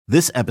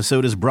This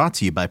episode is brought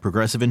to you by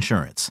Progressive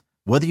Insurance.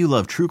 Whether you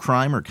love true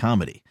crime or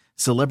comedy,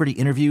 celebrity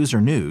interviews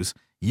or news,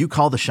 you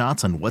call the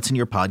shots on what's in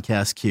your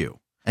podcast queue.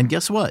 And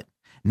guess what?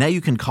 Now you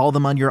can call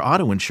them on your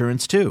auto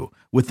insurance too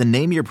with the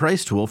Name Your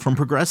Price tool from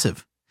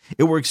Progressive.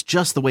 It works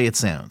just the way it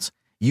sounds.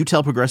 You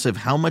tell Progressive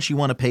how much you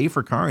want to pay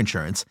for car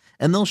insurance,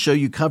 and they'll show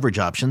you coverage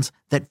options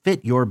that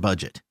fit your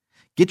budget.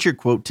 Get your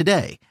quote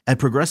today at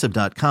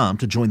Progressive.com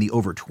to join the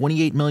over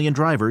 28 million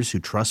drivers who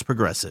trust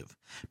Progressive.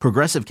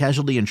 Progressive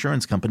Casualty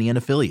Insurance Company and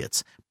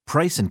Affiliates.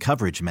 Price and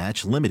coverage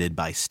match limited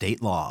by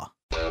state law.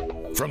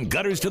 From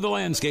gutters to the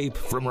landscape,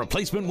 from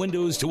replacement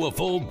windows to a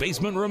full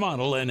basement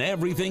remodel and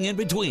everything in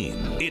between,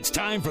 it's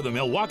time for the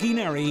Milwaukee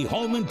NARI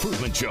Home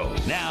Improvement Show.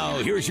 Now,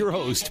 here's your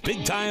host,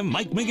 big-time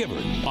Mike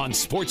McGivern on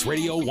Sports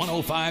Radio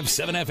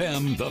 105.7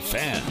 FM, The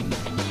Fan.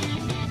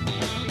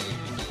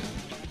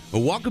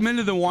 Welcome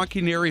into the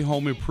Milwaukee NARI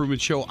Home Improvement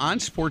Show on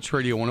Sports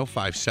Radio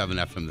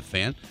 105.7 FM, The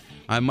Fan.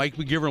 I'm Mike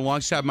McGivern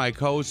alongside my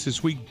co-host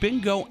this week,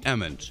 Bingo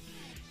Emmons.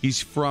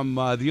 He's from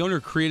the owner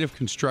of Creative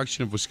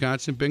Construction of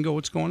Wisconsin. Bingo,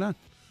 what's going on?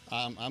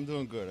 I'm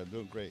doing good. I'm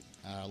doing great.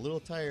 A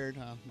little tired.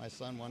 My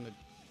son won the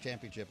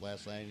championship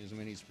last night. He was a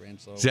mini sprint.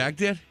 So Zach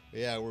did?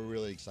 Yeah, we're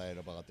really excited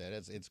about that.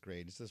 It's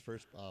great. It's his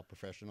first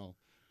professional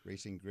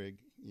racing gig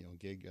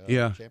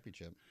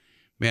championship.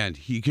 Man,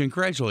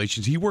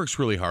 congratulations. He works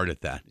really hard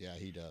at that. Yeah,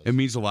 he does. It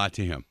means a lot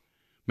to him.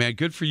 Man,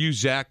 good for you,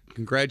 Zach.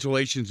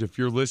 Congratulations. If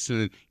you're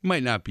listening, he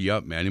might not be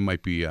up, man. He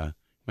might be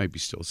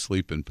still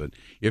sleeping, but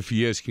if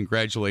he is,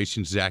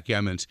 congratulations, Zach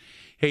Emmons.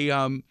 Hey,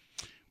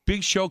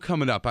 big show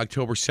coming up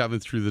October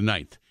 7th through the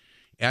 9th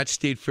at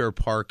State Fair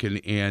Park,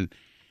 and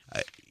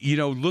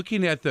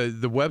looking at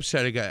the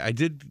website, I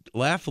did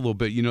laugh a little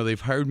bit.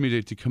 They've hired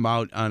me to come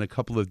out on a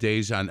couple of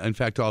days, in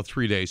fact, all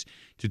 3 days,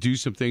 to do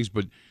some things,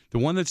 but the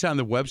one that's on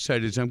the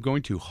website is I'm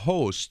going to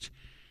host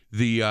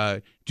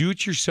the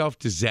do-it-yourself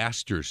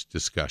disasters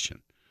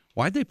discussion.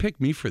 Why'd they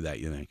pick me for that,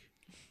 you think?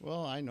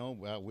 Well, I know.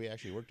 We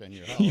actually worked on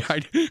your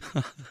house.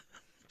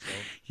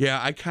 Yeah,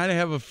 I kind of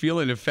have a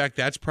feeling. In fact,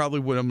 that's probably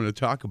what I'm going to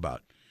talk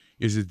about,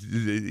 is it,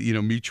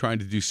 me trying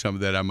to do some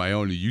of that on my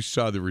own. And you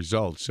saw the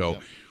results. So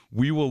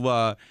we will,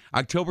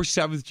 October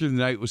 7th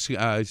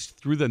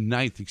through the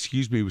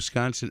 9th,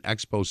 Wisconsin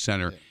Expo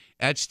Center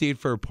at State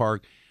Fair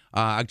Park.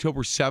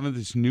 October 7th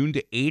is noon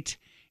to 8,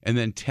 and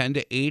then 10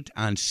 to 8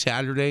 on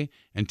Saturday,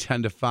 and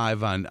 10 to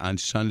 5 on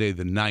Sunday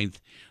the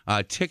 9th.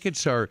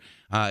 Tickets are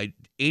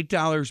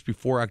 $8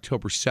 before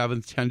October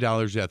 7th,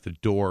 $10 at the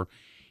door.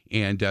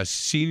 And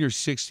senior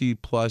 60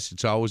 plus,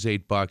 it's always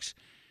 $8.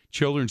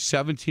 Children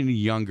 17 and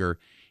younger,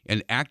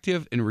 and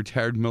active and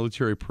retired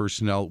military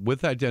personnel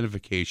with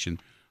identification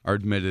are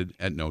admitted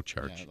at no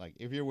charge. Yeah, like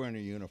if you're wearing a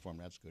uniform,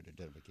 that's good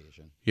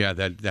identification. Yeah,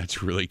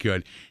 that's really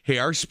good. Hey,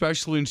 our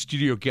special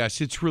in-studio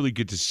guest, it's really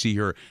good to see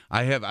her.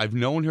 I've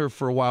known her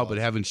for a while, but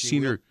haven't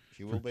seen her.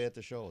 She will be at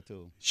the show,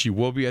 too. She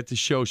will be at the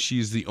show.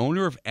 She's the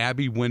owner of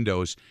Abby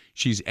Windows.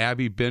 She's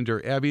Abby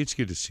Bender. Abby, it's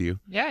good to see you.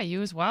 Yeah,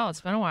 you as well.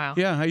 It's been a while.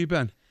 Yeah, how you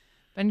been?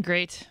 Been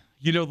great.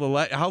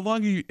 How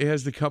long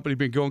has the company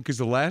been going? Because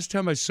the last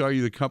time I saw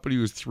you, the company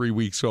was 3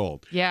 weeks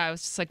old. Yeah, it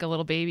was just like a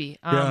little baby.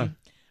 Yeah.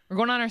 We're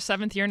going on our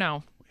 7th year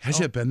now. Has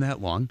it been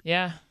that long?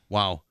 Yeah.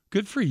 Wow.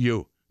 Good for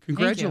you.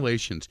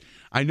 Congratulations.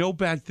 I know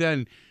back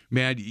then,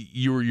 man,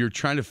 you're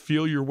trying to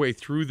feel your way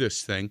through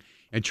this thing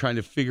and trying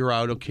to figure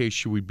out, okay,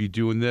 should we be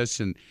doing this?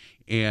 And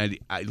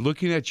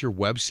looking at your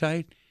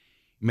website,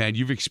 man,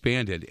 you've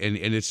expanded, and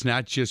it's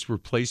not just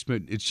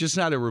replacement. It's just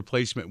not a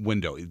replacement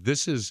window.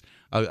 This is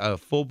a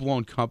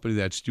full-blown company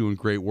that's doing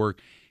great work,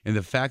 and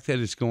the fact that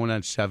it's going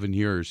on 7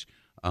 years,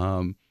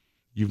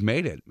 you've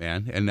made it,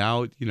 man. And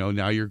now,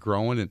 now you're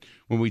growing. And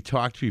when we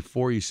talked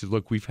before, you said,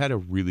 look, we've had a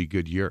really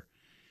good year.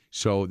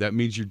 So that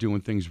means you're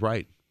doing things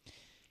right.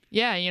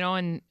 Yeah,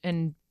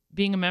 and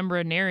being a member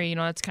of NARI,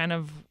 that's kind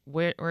of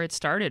where it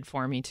started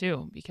for me,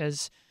 too,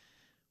 because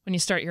when you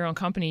start your own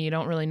company, you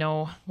don't really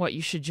know what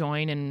you should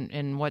join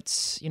and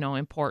what's,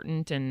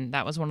 important. And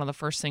that was one of the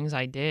first things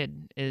I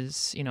did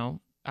is,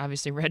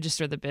 obviously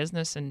register the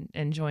business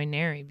and join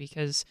NARI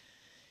because,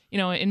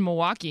 in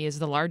Milwaukee is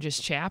the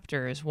largest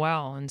chapter as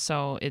well. And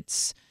so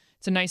it's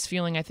a nice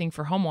feeling, I think,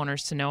 for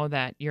homeowners to know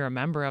that you're a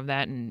member of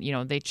that. And,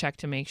 they check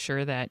to make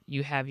sure that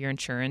you have your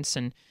insurance.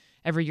 And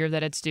every year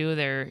that it's due,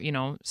 they're,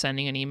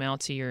 sending an email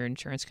to your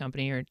insurance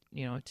company or,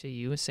 to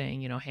you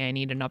saying, hey, I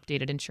need an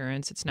updated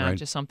insurance. It's not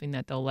just something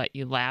that they'll let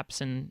you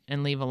lapse and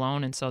leave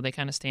alone. And so they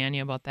kind of stay on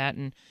you about that.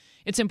 And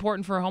it's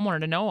important for a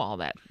homeowner to know all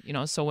that,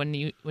 so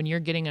when you're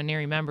getting a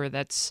NARI member,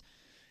 that's,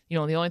 the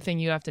only thing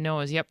you have to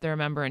know is, they're a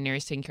member and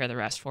NARI's taking care of the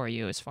rest for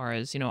you as far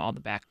as, all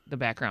the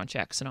background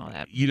checks and all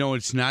that.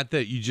 It's not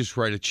that you just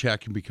write a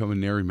check and become a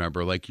NARI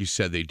member. Like you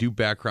said, they do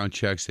background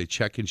checks, they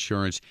check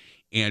insurance.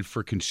 And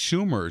for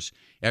consumers,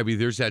 Abby,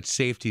 there's that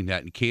safety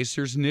net in case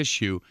there's an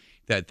issue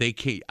that they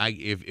can't.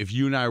 If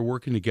you and I are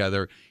working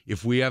together,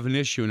 if we have an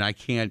issue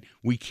and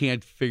we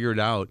can't figure it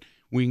out,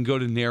 we can go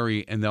to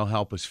NARI and they'll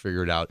help us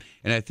figure it out.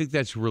 And I think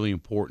that's really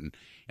important.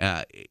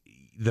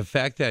 The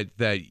fact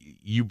that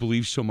you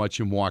believe so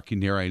much in Milwaukee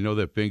NARI, I know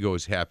that Bingo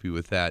is happy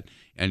with that,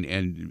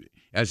 and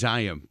as I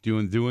am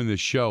doing this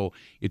show,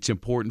 it's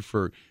important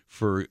for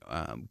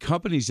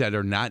companies that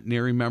are not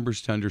NARI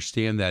members to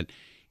understand that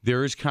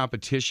there is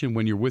competition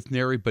when you're with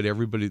NARI, but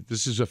everybody,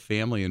 this is a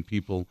family, and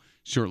people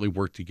certainly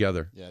work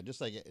together. Yeah, just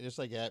like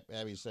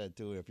Abby said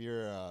too. If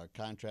you're a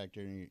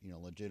contractor,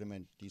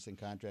 legitimate, decent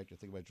contractor,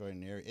 think about joining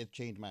NARI. It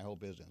changed my whole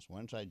business.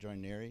 Once I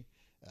joined NARI,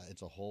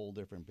 it's a whole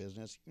different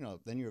business.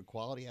 Then your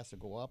quality has to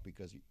go up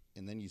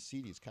and then you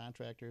see these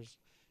contractors.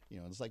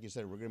 It's like you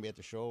said, we're going to be at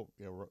the show.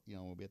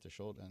 We'll be at the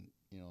show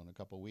in a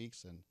couple of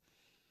weeks, and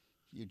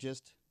it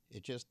just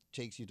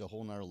takes you to a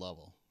whole nother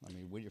level. I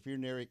mean, if you're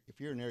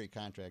a NARI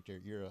contractor,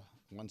 you're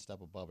one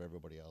step above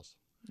everybody else.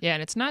 Yeah,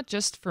 and it's not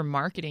just for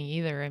marketing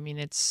either. I mean,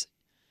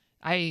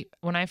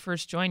 when I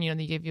first joined,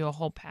 they give you a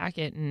whole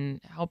packet and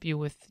help you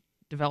with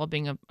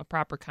developing a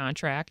proper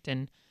contract,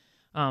 and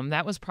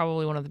that was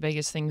probably one of the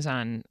biggest things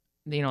on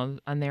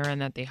their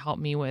end that they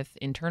helped me with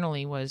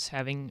internally was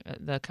having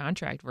the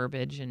contract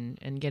verbiage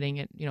and getting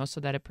it, so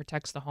that it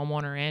protects the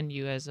homeowner and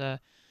you as a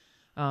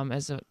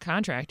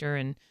contractor,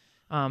 and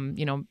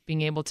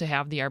being able to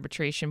have the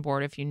arbitration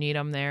board if you need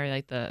them there,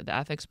 like the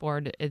ethics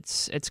board.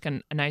 It's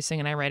a nice thing,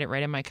 and I write it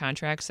right in my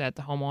contracts that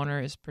the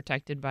homeowner is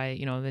protected by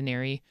the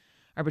NARI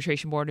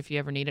arbitration board if you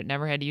ever need it.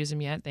 Never had to use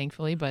them yet,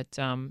 thankfully, but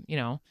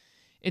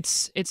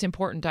it's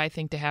important, I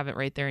think, to have it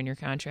right there in your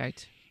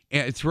contract.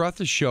 And throughout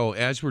the show,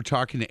 as we're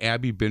talking to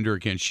Abby Binder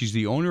again, she's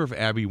the owner of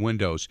Abby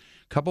Windows.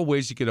 A couple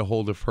ways to get a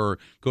hold of her.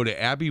 Go to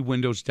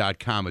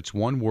abbywindows.com. It's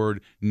one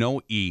word,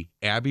 no E,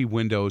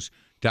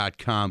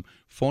 abbywindows.com.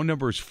 Phone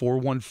number is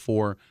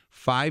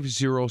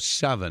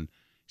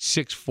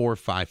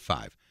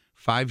 414-507-6455.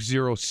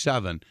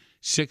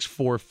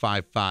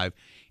 507-6455.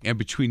 And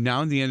between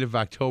now and the end of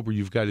October,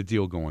 you've got a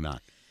deal going on.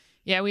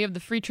 Yeah, we have the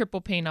free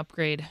triple pane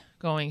upgrade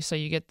going. So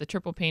you get the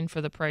triple pane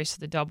for the price of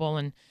the double,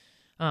 and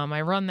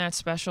I run that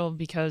special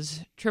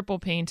because triple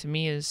pane to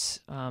me is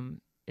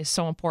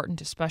so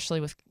important, especially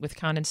with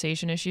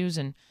condensation issues.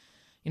 And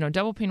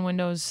double pane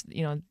windows,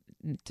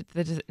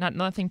 not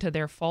nothing to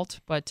their fault,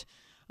 but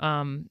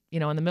in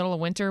the middle of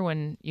winter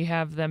when you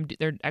have them,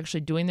 they're actually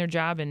doing their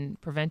job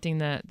and preventing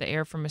the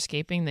air from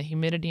escaping. The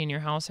humidity in your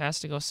house has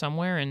to go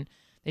somewhere, and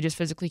they just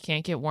physically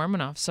can't get warm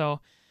enough.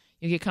 So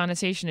you get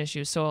condensation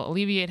issues. So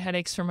alleviate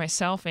headaches for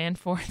myself and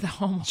for the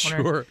homeowner.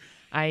 Sure.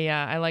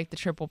 I like the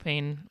triple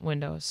pane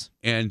windows.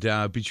 And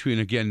between,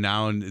 again,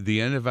 now and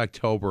the end of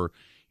October,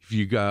 if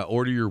you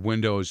order your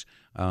windows,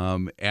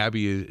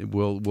 Abby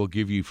will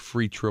give you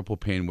free triple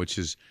pane, which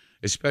is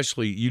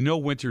especially,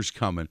 winter's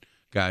coming,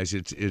 guys.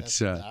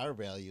 It's our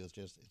value is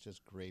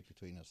just great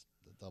between us,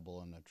 the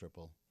double and the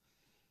triple.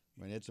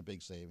 I mean, it's a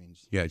big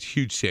savings. Yeah, it's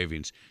huge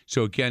savings.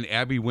 So again,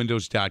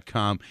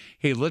 abbywindows.com.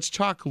 Hey, let's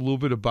talk a little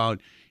bit about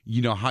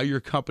how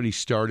your company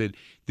started.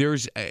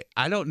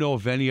 I don't know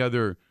of any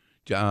other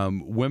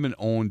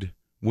women-owned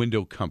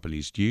window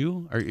companies. Do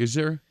you? Or is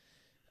there?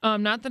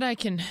 Not that I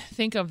can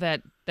think of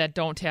that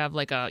don't have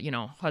like a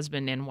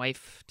husband and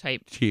wife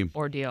type team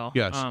ordeal.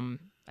 Yes.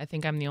 I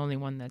think I'm the only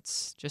one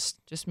that's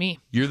just me.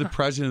 You're the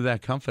president of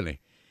that company,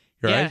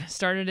 right? Yeah,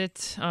 started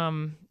it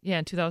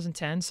in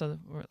 2010. So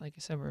like I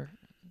said, we're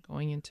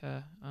going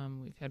into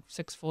we've had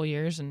 6 full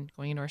years and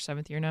going into our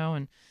 7th year now,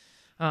 and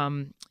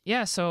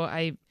so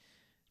I've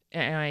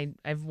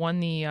won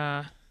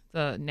the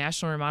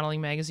National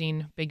Remodeling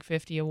Magazine Big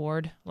 50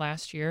 Award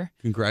last year.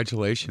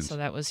 Congratulations. So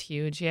that was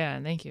huge.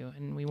 Yeah, thank you.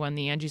 And we won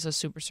the Angie's List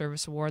Super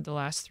Service Award the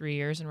last 3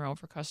 years in a row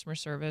for customer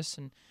service.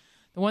 And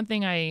the one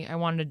thing I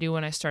wanted to do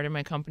when I started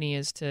my company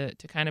is to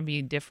kind of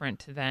be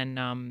different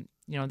than,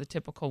 the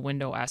typical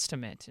window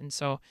estimate. And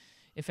so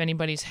if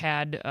anybody's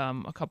had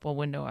a couple of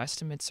window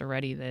estimates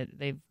already, that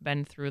they've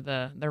been through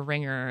the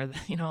ringer,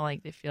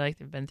 like they feel like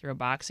they've been through a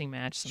boxing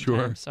match sometimes.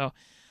 Sure. So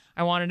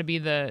I wanted to be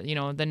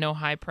the no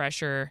high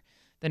pressure,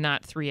 the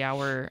not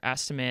 3-hour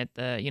estimate,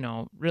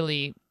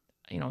 really,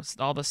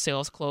 all the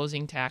sales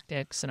closing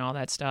tactics and all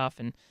that stuff.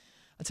 And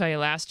I'll tell you,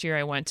 last year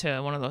I went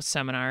to one of those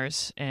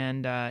seminars,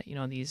 and,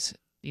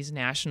 these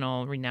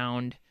national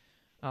renowned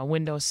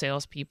window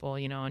salespeople,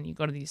 and you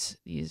go to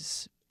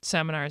these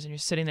seminars and you're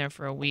sitting there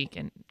for a week,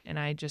 and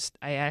I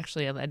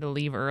actually had to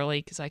leave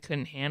early because I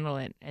couldn't handle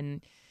it.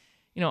 And,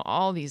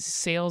 all these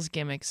sales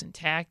gimmicks and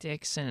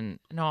tactics and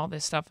all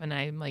this stuff. And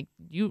I'm like,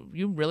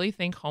 you really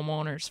think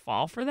homeowners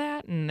fall for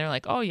that? And they're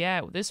like, oh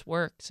yeah, this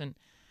works. And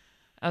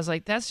I was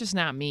like, that's just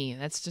not me.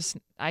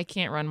 I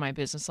can't run my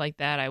business like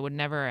that. I would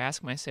never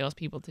ask my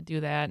salespeople to do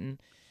that. And,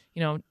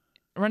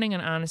 running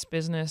an honest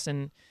business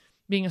and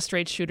being a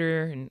straight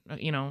shooter and,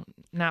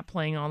 not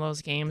playing all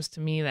those games, to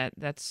me,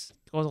 that's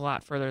goes a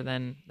lot further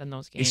than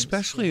those games.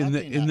 Especially I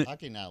in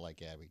cannot like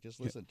Abby.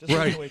 Just listen.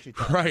 Right, the way she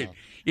talks right. now.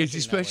 It's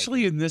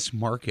especially in this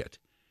market.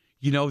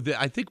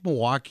 I think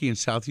Milwaukee and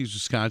Southeast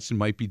Wisconsin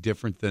might be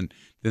different than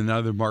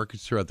other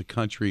markets throughout the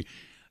country.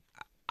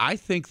 I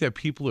think that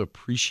people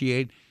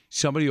appreciate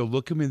somebody who'll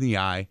look them in the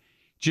eye,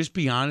 just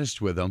be honest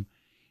with them,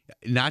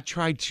 not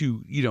try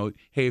to,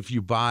 hey, if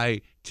you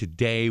buy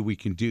today, we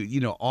can do,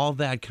 all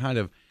that kind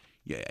of.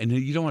 Yeah, and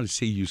you don't want to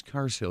say used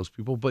car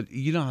salespeople, but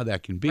you know how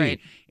that can be.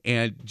 Right.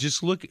 And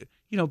just look,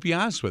 be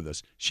honest with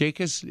us. Shake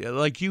us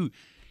like you.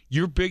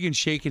 You're big in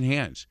shaking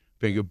hands.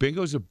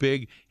 Bingo's a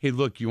big, hey,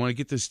 look, you want to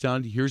get this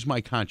done? Here's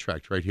my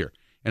contract right here.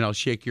 And I'll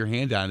shake your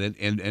hand on it,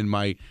 and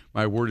my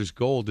word is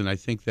gold. And I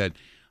think that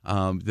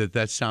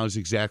that sounds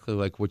exactly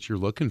like what you're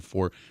looking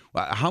for.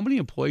 How many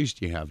employees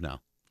do you have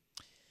now?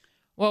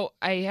 Well,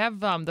 I have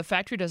the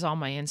factory does all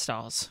my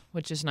installs,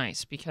 which is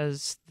nice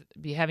because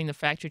having the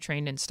factory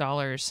trained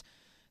installers,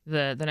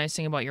 the nice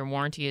thing about your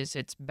warranty is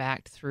it's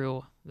backed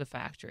through the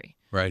factory.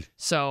 Right.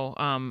 So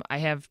I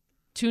have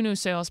 2 new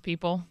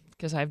salespeople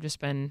because I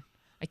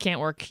can't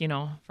work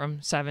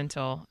from 7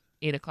 till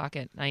 8 o'clock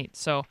at night.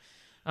 So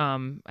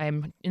I'm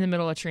in the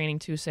middle of training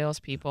 2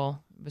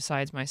 salespeople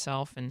besides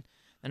myself, and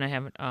then I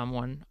have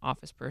 1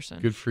 office person.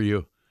 Good for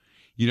you.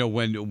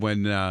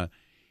 When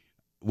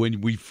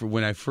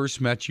I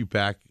first met you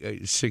back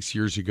 6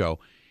 years ago,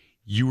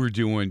 you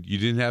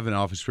didn't have an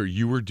office where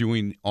you were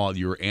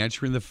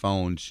answering the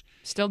phones.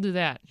 Still do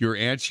that. Do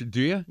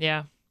you?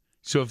 Yeah.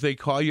 So if they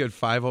call you at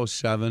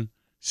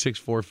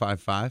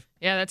 507-6455?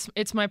 Yeah,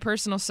 it's my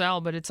personal cell,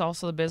 but it's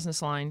also the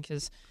business line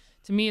because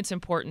to me it's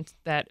important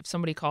that if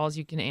somebody calls,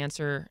 you can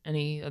answer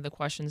any of the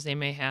questions they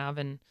may have,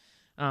 and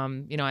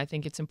I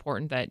think it's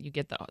important that you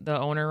get the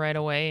owner right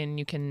away, and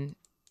you can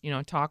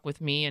talk with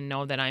me and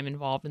know that I'm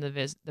involved in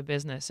the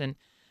business. And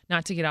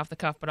not to get off the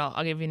cuff, but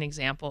I'll give you an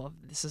example of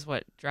this is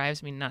what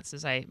drives me nuts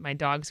is my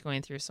dog's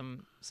going through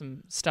some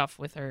stuff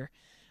with her.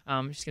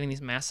 She's getting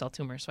these mast cell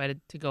tumors, so I had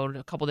to go to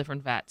a couple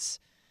different vets.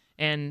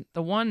 And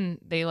the one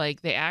they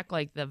act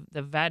like the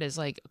vet is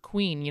like a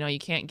queen, you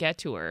can't get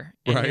to her.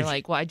 And right. You're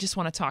like, well, I just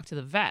want to talk to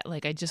the vet.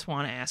 Like, I just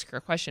want to ask her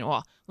a question.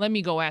 Well, let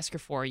me go ask her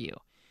for you.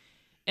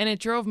 And it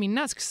drove me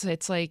nuts because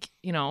it's like,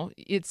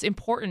 it's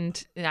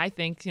important. And I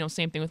think,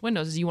 same thing with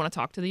Windows is you want to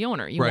talk to the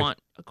owner. You right. want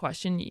a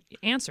question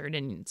answered.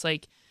 And it's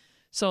like,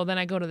 so then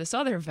I go to this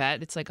other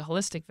vet. It's like a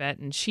holistic vet,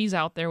 and she's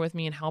out there with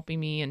me and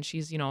helping me. And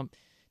she's,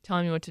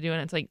 telling me what to do.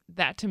 And it's like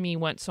that to me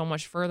went so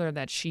much further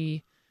that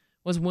she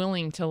was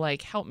willing to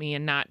help me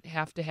and not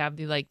have to have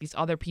these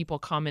other people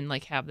come and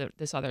have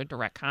this other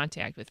direct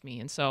contact with me.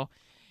 And so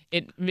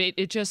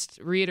it just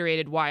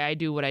reiterated why I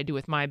do what I do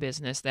with my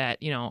business, that,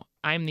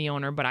 I'm the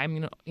owner, but I'm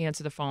going to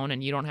answer the phone,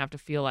 and you don't have to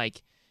feel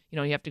like, you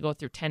have to go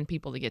through 10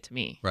 people to get to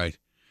me. Right.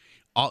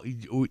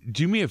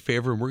 Do me a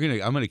favor, and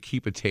I'm going to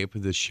keep a tape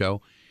of this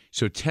show.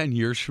 So 10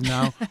 years from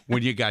now,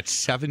 when you got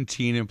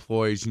 17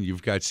 employees and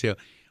you've got sales,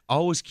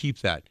 always keep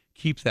that,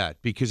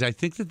 because I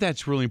think that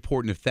that's really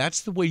important. If that's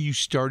the way you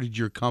started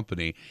your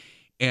company,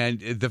 and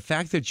the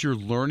fact that you're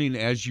learning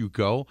as you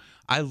go,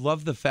 I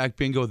love the fact,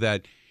 Bingo,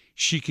 that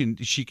she can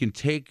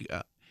take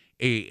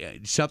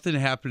something that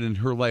happened in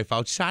her life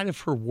outside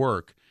of her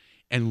work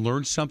and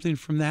learn something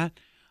from that.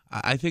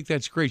 I think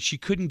that's great. She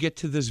couldn't get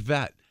to this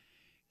vet.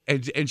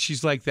 And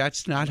she's like,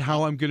 that's not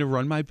how I'm going to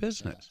run my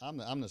business. Yeah,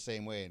 I'm the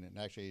same way, and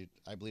actually,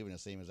 I believe in the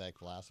same exact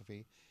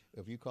philosophy.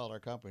 If you call our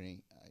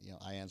company,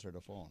 I answer the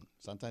phone.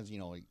 Sometimes,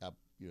 you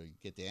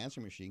get the answer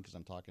machine because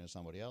I'm talking to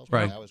somebody else. But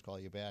right. I always call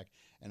you back,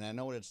 and I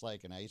know what it's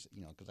like. And I,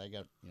 because I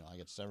got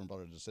 7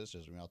 brothers and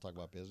sisters. I'll talk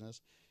about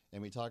business,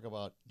 and we talk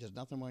about there's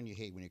nothing more than you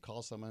hate when you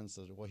call someone and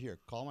says, "Well, here,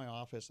 call my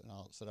office, and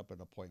I'll set up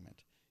an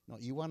appointment."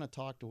 You want to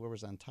talk to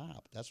whoever's on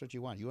top. That's what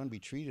you want. You want to be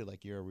treated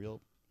like you're a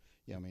real.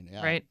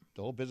 Right.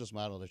 The whole business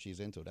model that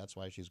she's into, that's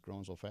why she's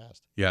grown so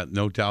fast. Yeah,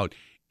 no doubt.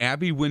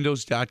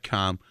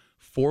 AbbeyWindows.com,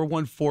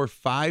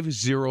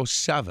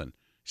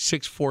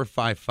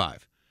 414-507-6455.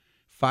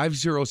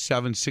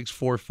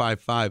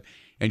 507-6455.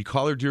 And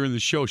call her during the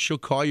show. She'll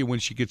call you when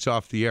she gets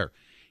off the air.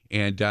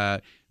 And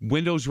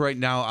Windows right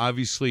now,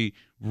 obviously,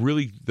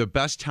 really the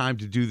best time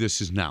to do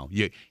this is now.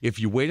 If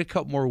you wait a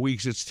couple more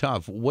weeks, it's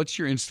tough. What's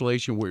your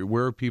installation?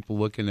 Where are people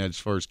looking at as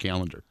far as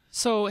calendar?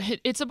 So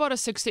it's about a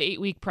 6 to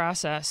 8 week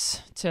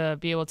process to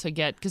be able to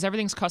get, because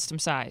everything's custom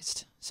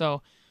sized.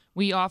 So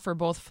we offer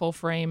both full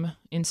frame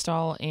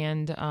install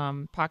and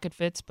pocket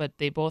fits, but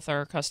they both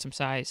are custom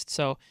sized.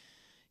 So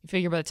you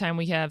figure by the time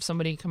we have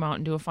somebody come out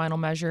and do a final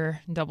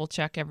measure and double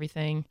check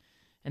everything,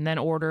 and then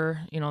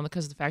order,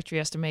 because the factory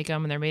has to make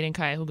them, and they're made in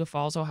Cuyahoga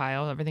Falls,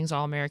 Ohio. Everything's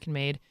all American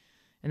made.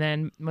 And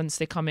then once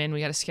they come in, we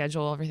got to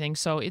schedule everything.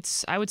 So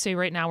I would say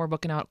right now we're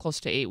booking out close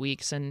to 8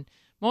 weeks, and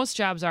most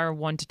jobs are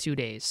 1 to 2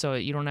 days. So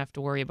you don't have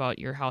to worry about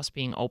your house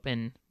being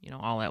open,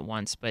 all at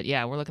once. But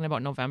yeah, we're looking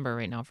about November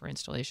right now for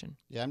installation.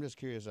 Yeah, I'm just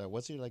curious.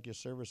 What's your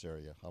service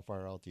area? How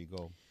far out do you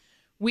go?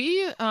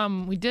 We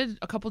did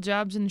a couple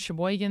jobs in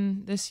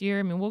Sheboygan this year.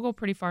 I mean, we'll go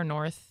pretty far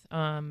north,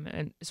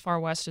 and as far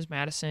west as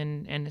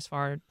Madison, and as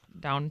far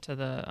down to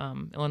the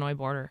Illinois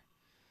border.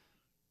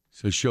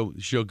 So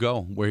she'll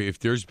go where if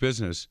there's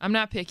business. I'm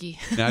not picky.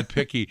 Not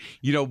picky.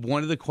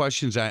 One of the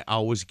questions I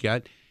always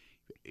get,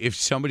 if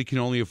somebody can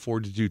only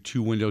afford to do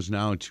 2 windows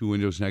now and 2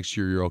 windows next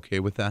year, you're okay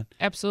with that?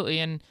 Absolutely.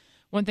 And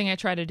one thing I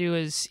try to do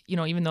is,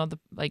 even though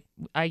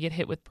I get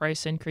hit with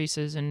price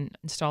increases and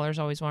installers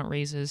always want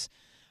raises,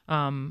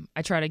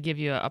 I try to give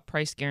you a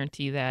price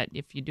guarantee that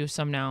if you do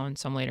some now and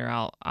some later,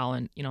 I'll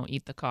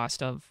eat the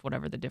cost of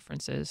whatever the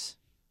difference is.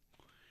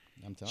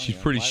 I'm telling She's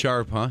you, pretty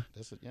sharp, huh?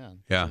 It's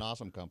an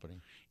awesome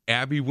company.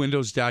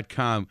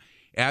 AbbeyWindows.com.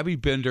 Abby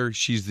Bender,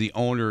 she's the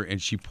owner, and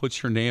she puts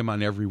her name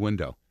on every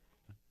window.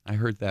 I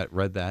heard that,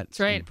 read that. That's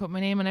right. Put my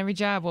name on every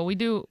job. Well, we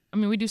do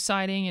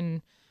siding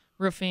and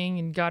roofing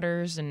and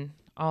gutters and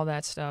all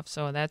that stuff.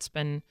 So that's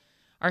been,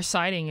 our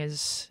siding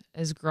has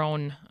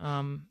grown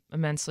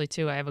immensely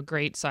too. I have a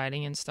great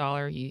siding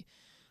installer.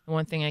 The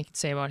one thing I can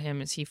say about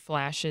him is he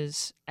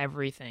flashes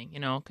everything,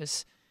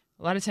 because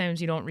a lot of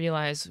times you don't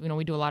realize,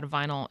 we do a lot of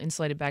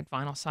insulated back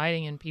vinyl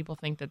siding, and people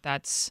think that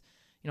that's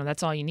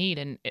all you need.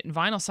 And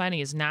vinyl siding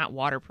is not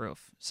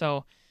waterproof.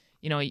 So,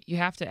 you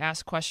have to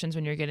ask questions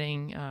when you're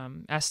getting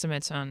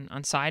estimates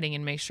on siding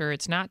and make sure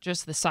it's not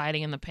just the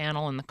siding and the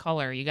panel and the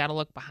color. You got to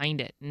look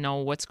behind it and know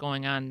what's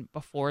going on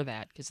before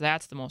that, because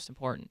that's the most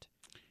important.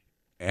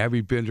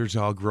 Abby Bender's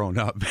all grown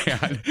up,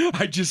 man.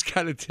 I just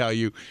got to tell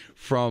you,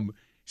 from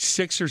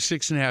 6 or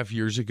 6.5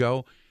 years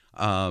ago,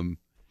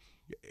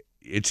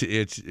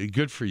 it's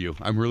good for you.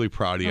 I'm really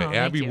proud of you.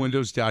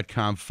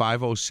 AbbeyWindows.com,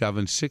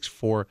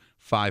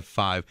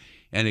 507-6455.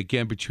 And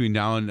again, between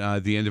now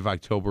and the end of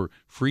October,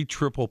 free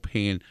triple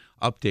pane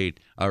upgrade,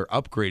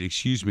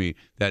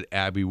 that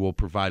Abby will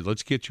provide.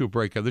 Let's get to a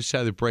break. Other side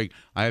of the break,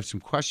 I have some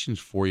questions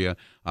for you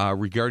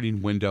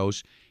regarding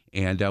windows,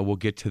 and we'll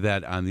get to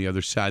that on the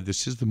other side.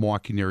 This is the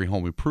Milwaukee NARI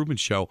Home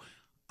Improvement Show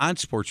on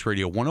Sports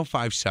Radio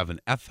 105.7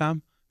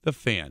 FM, The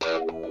Fan.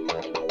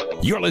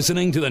 You're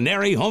listening to the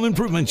NARI Home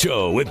Improvement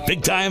Show with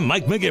big-time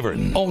Mike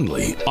McGivern,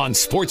 only on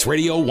Sports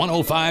Radio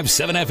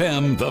 105.7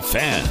 FM, The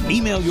Fan.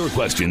 Email your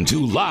question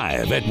to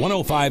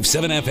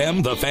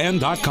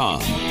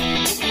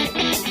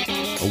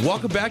live@1057fmthefan.com.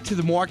 Welcome back to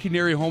the Milwaukee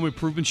NARI Home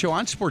Improvement Show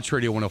on Sports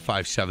Radio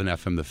 105.7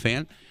 FM, The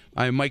Fan.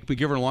 I'm Mike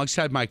McGivern.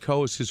 Alongside my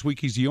co-host this week,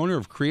 he's the owner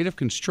of Creative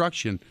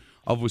Construction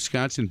of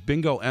Wisconsin,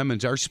 Bingo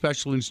Emmons, our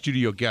special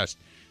in-studio guest.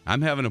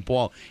 I'm having a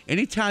ball.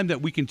 Anytime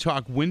that we can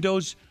talk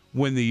windows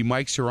when the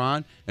mics are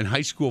on, and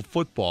high school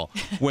football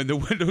when the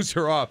windows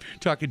are off,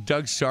 talking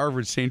Doug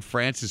Sarver, St.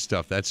 Francis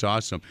stuff. That's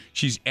awesome.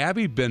 She's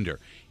Abby Bender,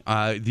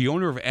 the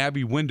owner of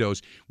Abby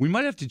Windows. We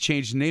might have to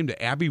change the name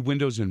to Abby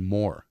Windows and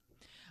More.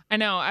 I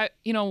know.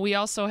 We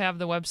also have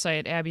the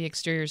website,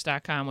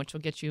 abbyexteriors.com, which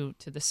will get you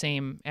to the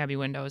same Abby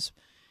Windows.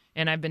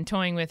 And I've been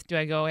toying with, do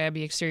I go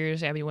Abby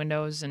Exteriors, Abby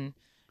Windows, and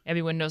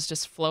Abby Windows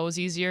just flows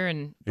easier.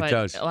 But it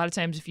does. A lot of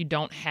times if you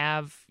don't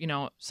have,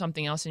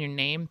 something else in your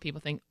name,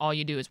 people think all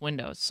you do is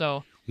Windows.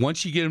 So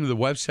once you get them to the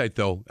website,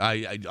 though,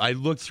 I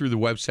looked through the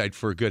website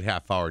for a good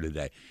half hour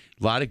today.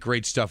 A lot of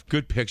great stuff,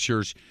 good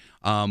pictures.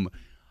 The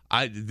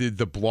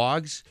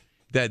blogs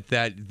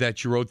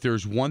that you wrote,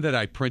 there's one that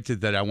I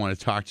printed that I want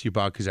to talk to you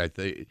about, because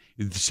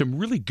some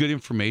really good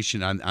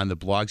information on the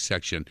blog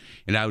section.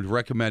 And I would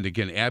recommend,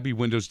 again,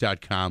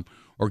 abbywindows.com,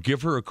 or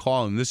give her a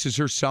call. And this is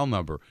her cell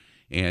number.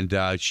 And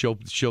she'll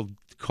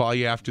call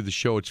you after the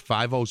show. It's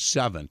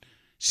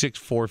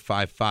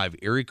 507-6455,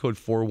 area code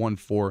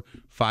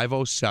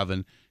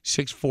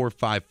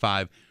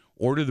 414-507-6455.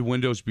 Order the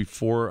windows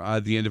before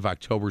the end of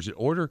October. Is it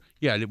order?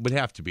 Yeah, it would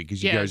have to be,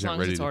 because you guys aren't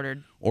ready. As long as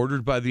it's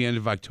ordered by the end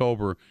of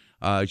October.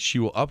 She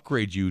will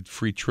upgrade you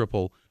free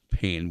triple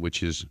pane,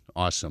 which is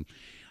awesome.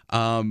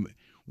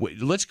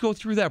 Let's go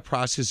through that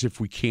process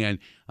if we can.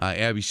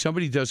 Abby,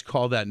 somebody does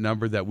call that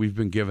number that we've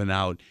been giving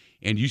out,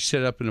 and you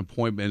set up an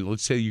appointment.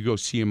 Let's say you go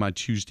see him on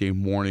Tuesday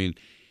morning,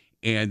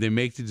 and they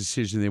make the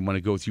decision they want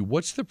to go with you.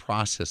 What's the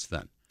process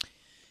then?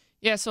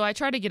 Yeah, so I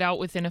try to get out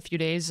within a few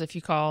days. If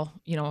you call,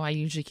 I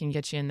usually can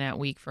get you in that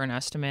week for an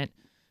estimate.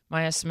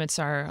 My estimates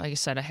are, like I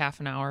said, a half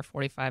an hour,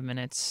 45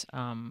 minutes.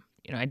 I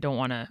don't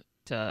want to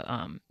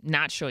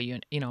not show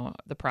you,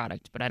 the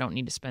product, but I don't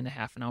need to spend a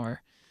half an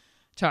hour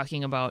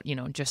talking about,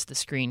 just the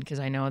screen, because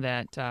I know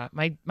that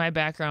my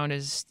background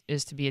is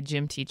to be a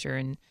gym teacher,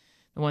 and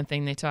the one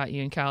thing they taught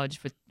you in college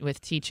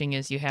with teaching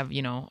is you have,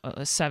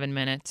 a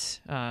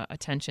 7-minute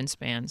attention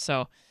span.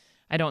 So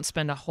I don't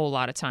spend a whole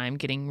lot of time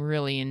getting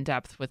really in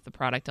depth with the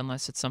product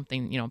unless it's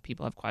something,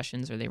 people have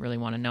questions or they really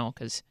want to know,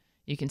 because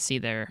you can see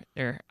their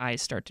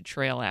eyes start to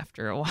trail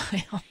after a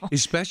while.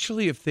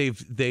 Especially if a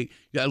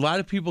lot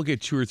of people get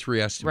 2 or 3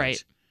 estimates.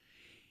 Right.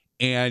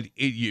 And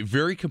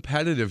very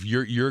competitive.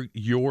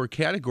 Your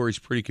category is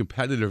pretty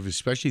competitive,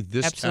 especially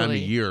this Absolutely.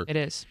 time of year. It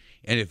is.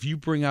 And if you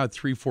bring out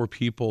 3-4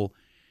 people,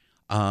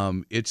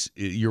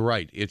 you're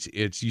right.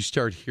 It's you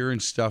start hearing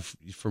stuff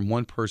from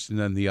one person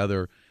then the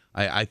other.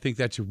 I think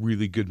that's a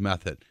really good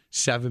method.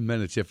 7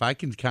 minutes. If I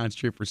can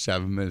concentrate for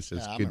 7 minutes,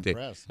 that's a good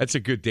day. That's a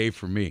good day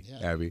for me,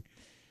 Abby.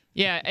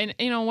 Yeah, and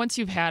once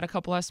you've had a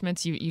couple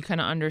estimates, you kind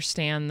of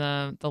understand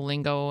the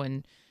lingo,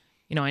 and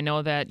I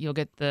know that you'll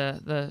get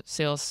the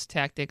sales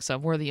tactics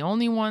of, we're the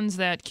only ones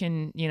that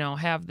can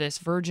have this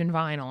virgin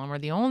vinyl, and we're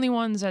the only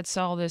ones that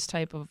sell this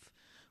type of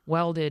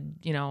welded,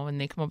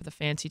 and they come up with a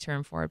fancy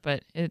term for it,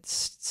 but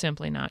it's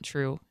simply not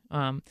true.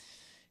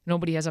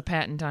 Nobody has a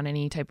patent on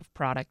any type of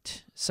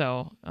product,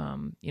 so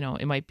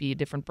it might be a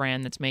different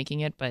brand that's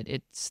making it, but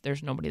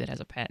there's nobody that has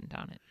a patent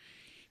on it.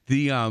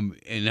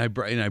 And I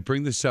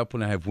bring this up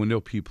when I have window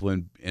people,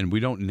 and we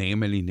don't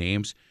name any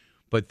names,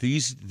 but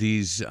these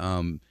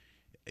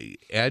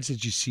ads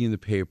that you see in the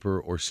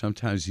paper, or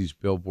sometimes these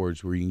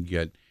billboards where you can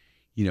get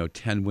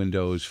 10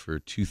 windows for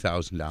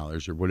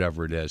 $2,000 or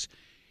whatever it is.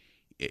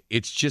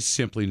 It's just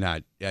simply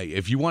not.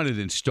 If you want it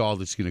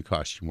installed, it's going to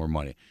cost you more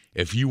money.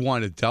 If you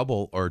want a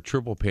double or a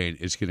triple pane,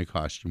 it's going to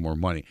cost you more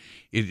money.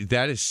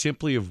 That is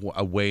simply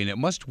a way, and it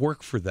must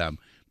work for them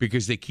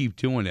because they keep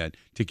doing it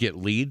to get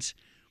leads.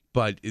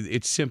 But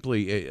it's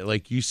simply,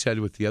 like you said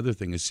with the other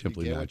thing, is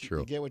simply not true.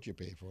 You get what you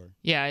pay for.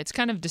 Yeah, it's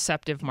kind of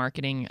deceptive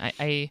marketing.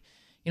 And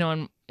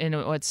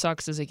what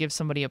sucks is it gives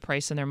somebody a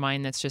price in their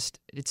mind that's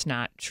just, it's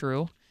not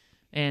true.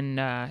 And,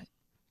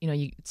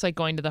 it's like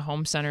going to the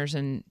home centers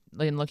and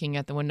looking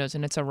at the windows,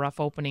 and it's a rough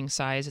opening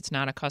size. It's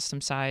not a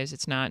custom size.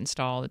 It's not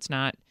installed. It's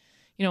not,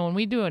 when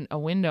we do a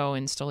window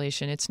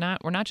installation,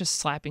 we're not just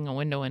slapping a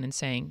window in and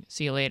saying,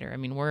 see you later. I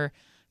mean, we're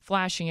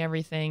flashing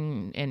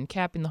everything and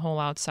capping the whole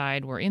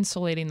outside. We're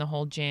insulating the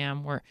whole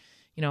jamb. We're,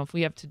 if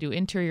we have to do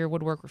interior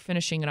woodwork, we're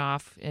finishing it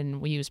off,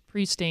 and we use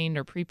pre-stained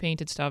or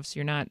pre-painted stuff, so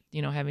you're not,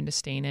 having to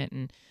stain it.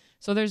 And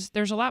so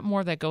there's a lot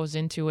more that goes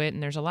into it,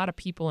 and there's a lot of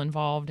people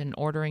involved in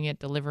ordering it,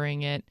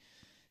 delivering it.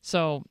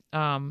 So,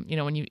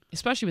 when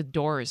especially with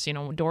doors,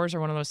 doors are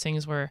one of those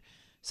things where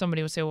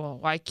somebody would say, well,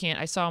 why can't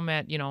I saw them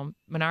at,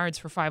 Menards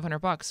for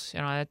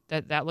 $500,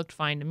 that looked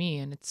fine to me.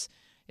 And it's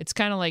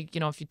kind of like,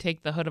 if you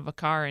take the hood of a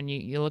car and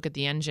you look at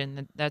the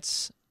engine,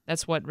 that's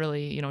what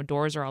really,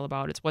 doors are all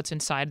about. It's what's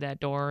inside that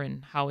door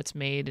and how it's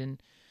made,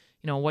 and,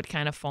 what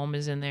kind of foam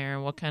is in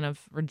there, what kind of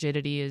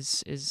rigidity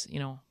is,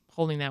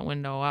 holding that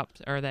window up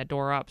or that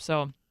door up.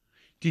 So,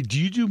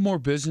 do you do more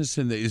business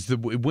is the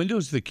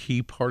windows the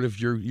key part of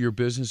your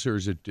business, or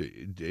is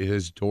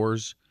it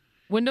doors?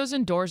 Windows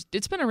and doors.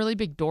 It's been a really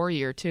big door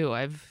year too.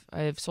 I've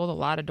sold a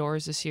lot of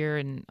doors this year,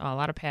 and a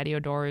lot of patio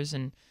doors,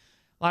 and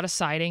a lot of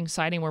siding.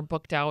 Siding, we're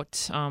booked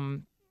out.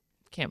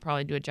 Can't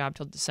probably do a job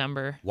till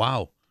December.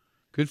 Wow,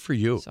 good for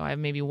you. So I have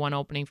maybe one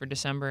opening for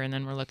December, and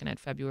then we're looking at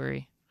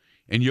February.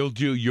 And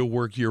you'll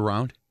work year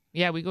round?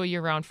 Yeah, we go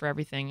year round for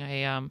everything.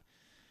 I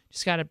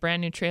just got a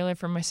brand new trailer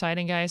for my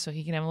siding guy, so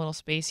he can have a little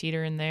space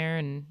heater in there,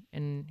 and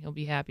he'll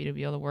be happy to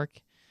be able to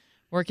work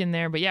in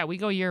there. But yeah, we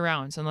go year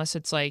round, so unless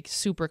it's like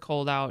super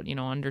cold out,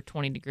 under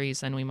 20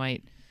 degrees, then we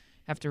might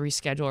have to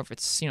reschedule if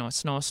it's a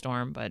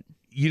snowstorm. But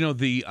your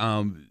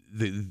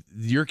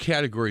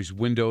categories,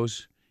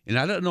 windows, and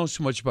I don't know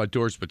so much about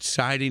doors, but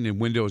siding and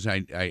windows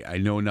I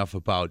know enough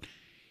about.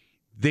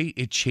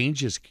 It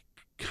changes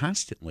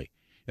constantly.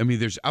 I mean,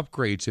 there's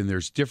upgrades, and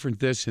there's different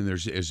this, and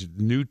there's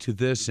new to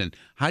this. And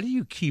how do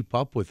you keep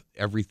up with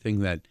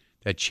everything that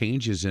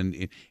changes?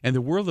 And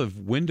the world of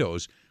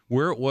windows,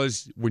 where it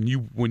was when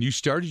you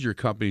started your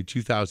company in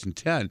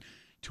 2010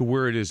 to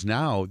where it is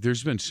now,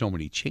 there's been so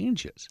many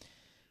changes.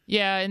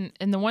 Yeah,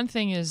 and the one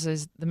thing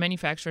is the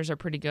manufacturers are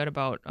pretty good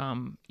about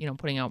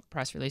putting out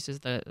press releases.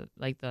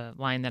 The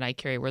line that I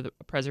carry, we're the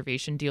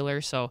preservation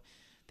dealer, so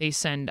they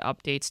send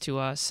updates to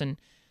us. And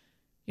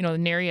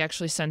NARI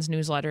actually sends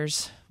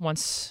newsletters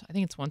once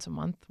a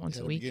month, once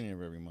a week. Beginning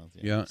of every month.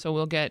 Yeah. So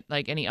we'll get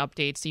any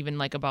updates,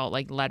 even about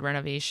lead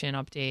renovation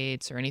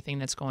updates or anything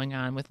that's going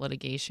on with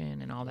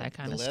litigation and all that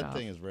kind of stuff. The lead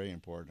thing is very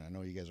important. I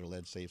know you guys are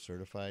lead safe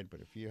certified,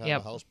 but if you have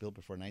a house built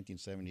before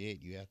 1978,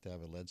 you have to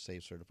have a lead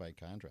safe certified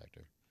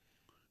contractor.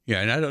 Yeah,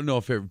 and I don't know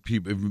if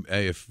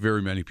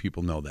very many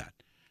people know that.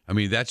 I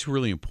mean, that's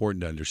really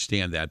important to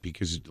understand that,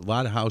 because a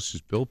lot of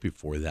houses built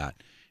before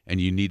that. And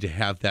you need to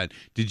have that.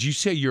 Did you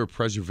say you're a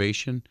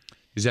preservation?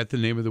 Is that the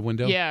name of the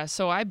window? Yeah.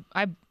 So I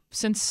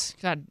since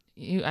God,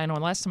 I know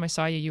last time I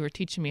saw you were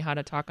teaching me how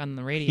to talk on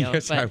the radio.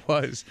 Yes, I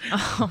was.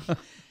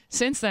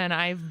 Since then,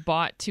 I've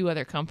bought 2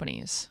 other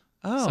companies.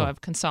 Oh. So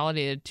I've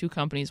consolidated 2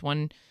 companies.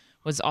 One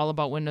was all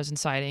about windows and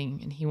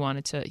siding, and he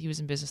was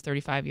in business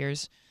 35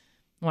 years,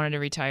 wanted to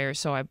retire.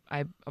 So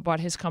I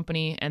bought his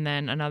company, and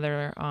then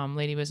another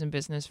lady was in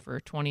business for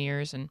 20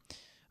 years, and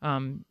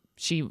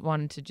she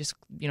wanted to just,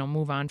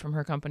 move on from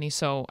her company.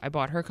 So I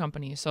bought her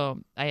company. So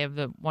I have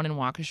the one in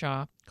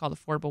Waukesha called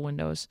Affordable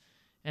Windows,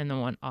 and the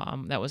one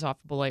that was off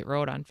Beloit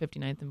Road on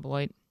 59th and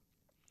Beloit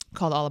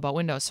called All About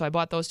Windows. So I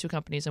bought those 2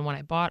 companies. And when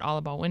I bought All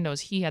About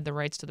Windows, he had the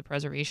rights to the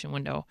preservation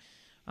window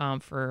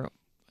for,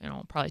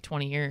 probably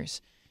 20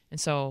 years. And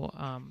so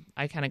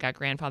I kind of got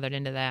grandfathered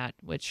into that,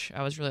 which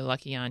I was really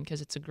lucky on,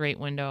 because it's a great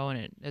window, and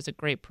it has a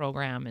great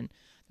program, and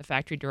the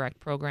Factory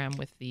Direct program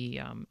with the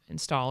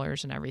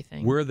installers and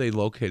everything. Where are they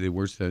located?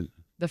 Where's the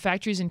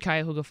factory's in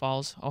Cuyahoga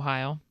Falls,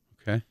 Ohio.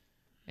 Okay.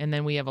 And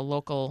then we have a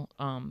local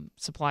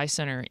supply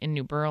center in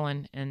New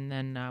Berlin, and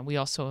then we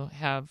also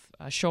have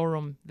a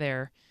showroom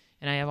there,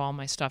 and I have all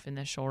my stuff in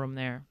the showroom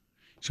there.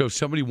 So if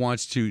somebody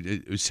wants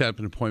to set up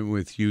an appointment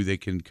with you, they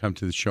can come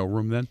to the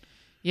showroom then?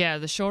 Yeah,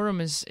 the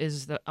showroom is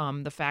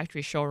the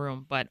factory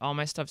showroom, but all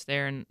my stuff's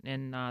there,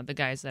 and the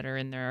guys that are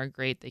in there are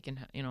great. They can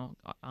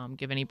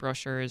give any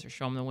brochures or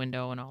show them the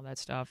window and all that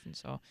stuff, and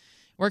so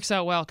it works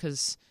out well,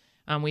 because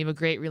we have a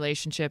great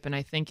relationship, and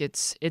I think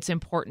it's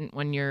important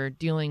when you're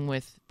dealing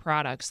with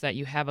products that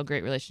you have a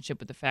great relationship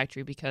with the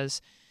factory,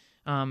 because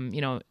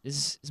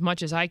as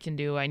much as I can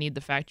do, I need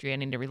the factory. I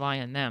need to rely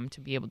on them to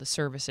be able to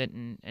service it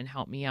and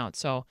help me out.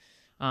 So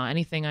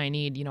anything I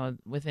need,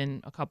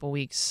 within a couple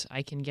weeks,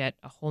 I can get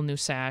a whole new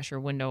sash or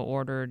window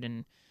ordered.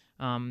 And,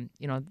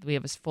 we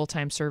have a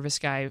full-time service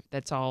guy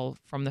that's all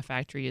from the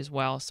factory as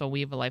well. So we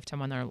have a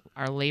lifetime on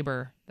our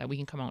labor that we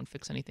can come out and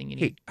fix anything you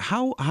need. Hey,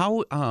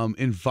 how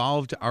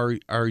involved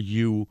are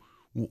you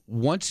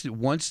once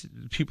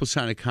people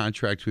sign a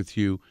contract with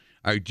you?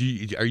 Are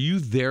you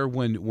there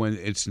when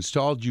it's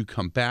installed? Do you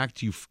come back?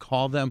 Do you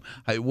call them?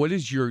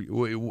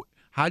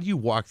 How do you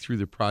walk through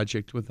the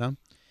project with them?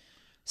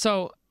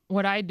 So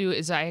what I do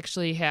is I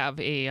actually have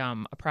a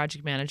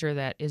project manager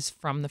that is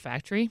from the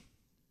factory.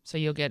 So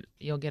you'll get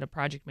a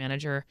project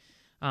manager.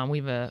 We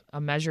have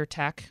a measure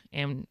tech,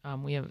 and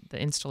we have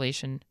the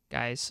installation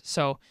guys.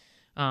 So,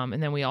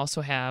 and then we also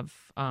have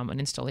an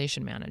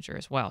installation manager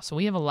as well. So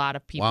we have a lot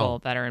of people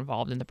that are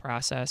involved in the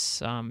process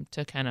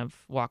to kind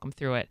of walk them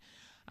through it.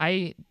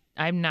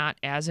 I'm not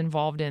as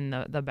involved in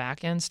the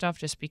back end stuff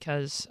just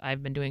because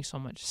I've been doing so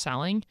much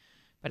selling.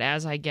 But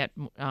as I get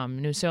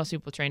new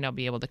salespeople trained, I'll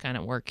be able to kind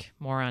of work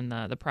more on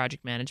the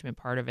project management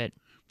part of it.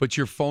 But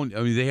your phone,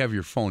 they have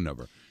your phone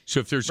number. So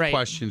if there's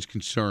questions,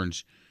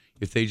 concerns,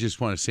 if they just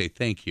want to say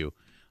thank you,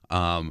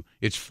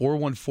 it's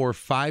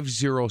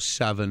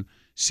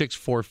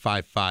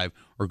 414-507-6455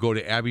 or go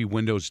to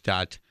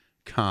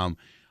abbywindows.com.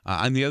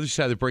 On the other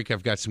side of the break,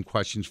 I've got some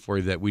questions for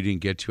you that we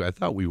didn't get to. I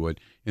thought we would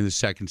in the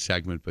second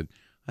segment, but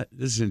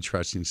this is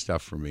interesting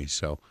stuff for me.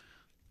 So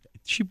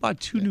she bought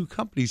two new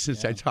companies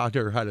since I taught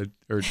her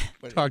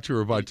talked to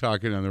her about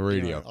talking on the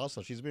radio.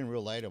 Also, she's been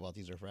real light about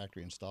these are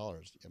factory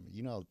installers. I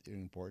mean, how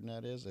important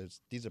that is?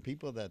 These are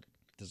people that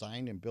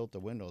designed and built the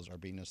windows are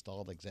being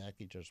installed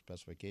exactly to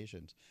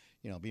specifications.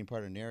 Being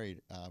part of NARI,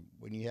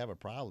 when you have a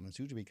problem, it's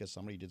usually because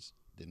somebody didn't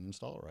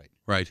install it right.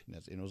 Right.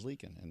 And it was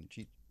leaking. And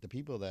the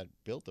people that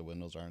built the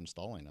windows are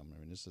installing them. I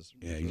mean, this is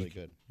really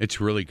good. It's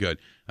really good.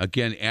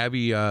 Again,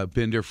 Abby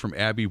Binder from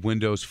Abby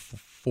Windows,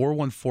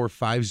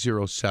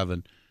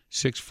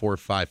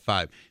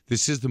 414-507-6455.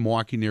 This is the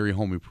Milwaukee NARI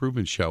Home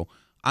Improvement Show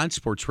on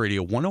Sports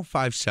Radio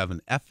 105.7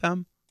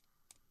 FM,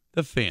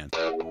 The Fan.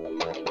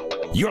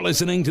 You're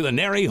listening to the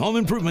NARI Home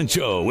Improvement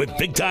Show with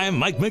big-time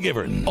Mike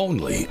McGivern,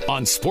 only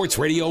on Sports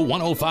Radio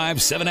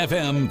 105.7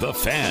 FM, The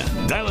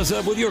Fan. Dial us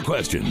up with your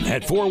question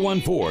at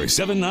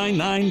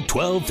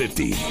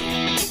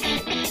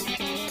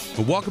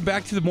 414-799-1250. Welcome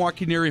back to the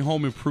Milwaukee NARI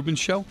Home Improvement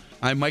Show.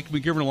 I'm Mike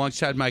McGivern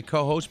alongside my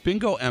co-host,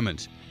 Bingo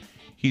Emmons.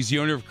 He's the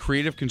owner of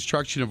Creative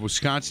Construction of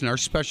Wisconsin. Our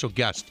special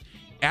guest,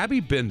 Abby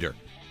Binder.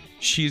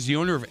 She is the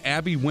owner of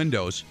Abby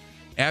Windows,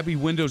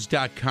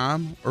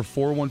 abbywindows.com or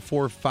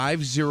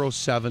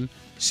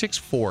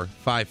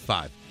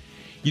 414-507-6455.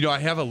 I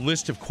have a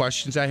list of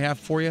questions I have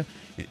for you,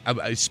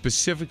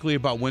 specifically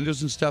about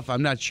windows and stuff.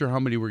 I'm not sure how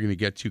many we're going to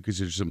get to because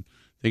there's some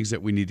things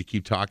that we need to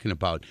keep talking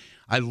about.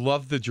 I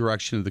love the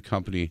direction of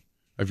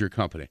your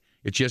company.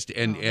 It just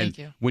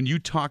and when you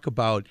talk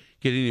about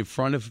getting in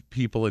front of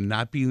people and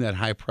not being that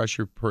high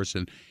pressure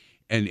person,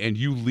 and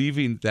you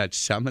leaving that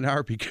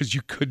seminar because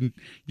you couldn't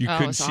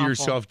see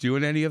yourself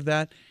doing any of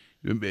that,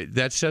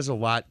 that says a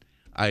lot,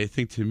 I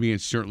think, to me and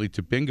certainly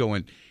to Bingo.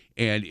 And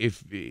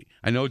if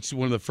I know it's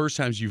one of the first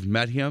times you've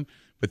met him,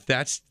 but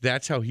that's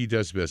how he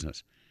does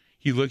business.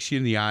 He looks you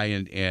in the eye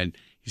and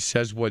he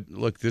says,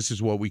 look, this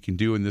is what we can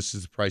do and this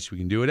is the price we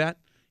can do it at.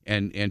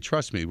 And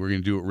trust me, we're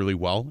going to do it really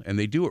well, and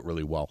they do it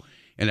really well.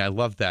 And I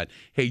love that.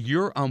 Hey,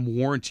 your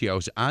warranty, I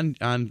was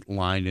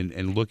online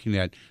and looking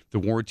at the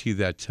warranty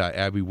that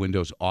Abby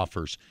Windows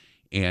offers,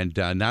 and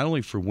not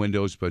only for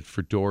windows, but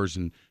for doors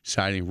and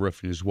siding,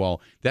 roofing as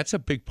well. That's a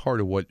big part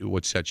of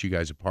what sets you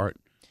guys apart.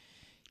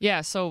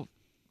 Yeah, so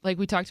like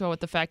we talked about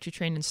with the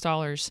factory-trained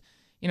installers,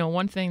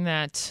 one thing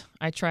that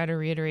I try to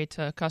reiterate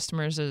to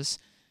customers is,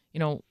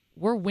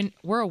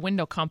 we're a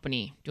window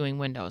company doing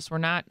windows. We're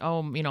not,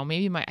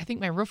 maybe I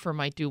think my roofer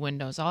might do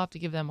windows. I'll have to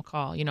give them a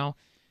call.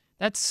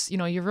 That's,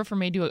 your roofer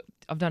may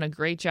have done a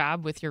great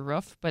job with your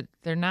roof, but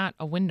they're not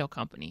a window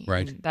company.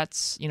 Right. And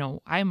that's,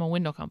 I am a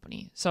window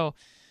company. So,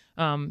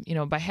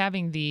 by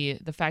having the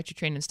factory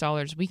trained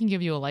installers, we can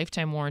give you a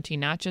lifetime warranty,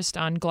 not just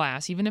on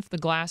glass. Even if the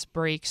glass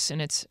breaks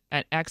and it's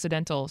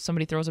accidental,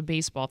 somebody throws a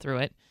baseball through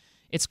it,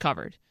 it's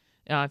covered.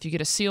 If you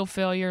get a seal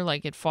failure,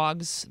 like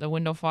the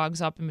window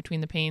fogs up in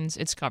between the panes,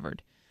 it's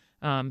covered.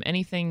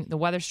 Anything, the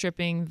weather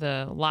stripping,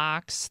 the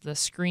locks, the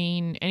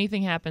screen,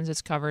 anything happens,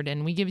 it's covered.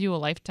 And we give you a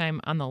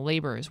lifetime on the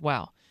labor as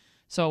well.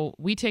 So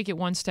we take it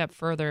one step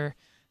further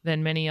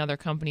than many other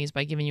companies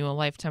by giving you a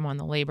lifetime on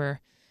the labor.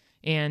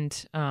 And,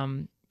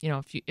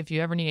 if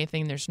you ever need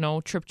anything, there's no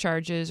trip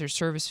charges or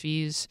service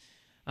fees.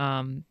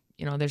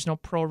 There's no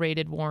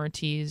prorated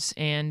warranties,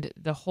 and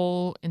the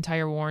whole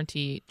entire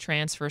warranty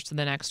transfers to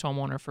the next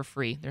homeowner for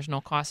free. There's no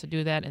cost to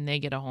do that, and they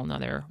get a whole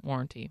nother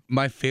warranty.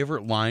 My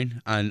favorite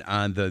line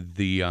on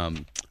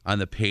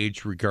the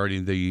page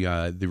regarding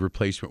the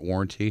replacement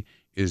warranty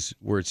is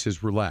where it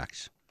says,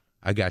 "Relax,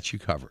 I got you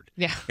covered."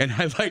 Yeah. And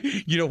I like,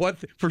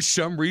 what? For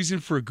some reason,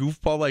 for a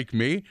goofball like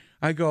me,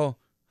 I go,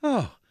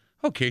 "Oh,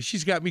 okay,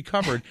 she's got me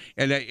covered,"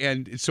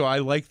 and so I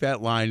like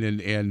that line,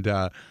 and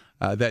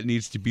that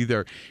needs to be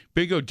there.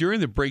 Bingo,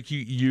 during the break,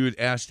 you had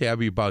asked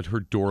Abby about her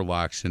door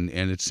locks, and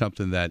it's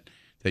something that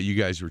you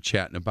guys were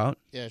chatting about.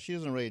 Yeah, she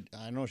doesn't really.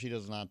 I know she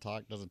doesn't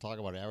talk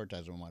about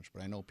advertising much,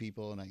 but I know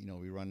people, and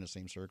we run the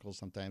same circles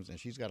sometimes. And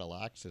she's got a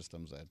lock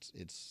system that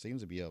it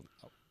seems to be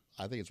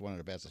I think it's one of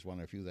the best. It's one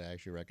of the few that I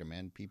actually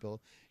recommend people.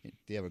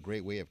 They have a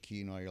great way of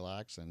keying all your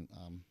locks, and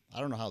I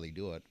don't know how they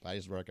do it, but I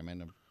just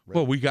recommend them.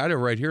 Well, we got it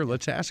right here.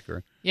 Let's ask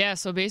her. Yeah,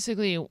 so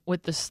basically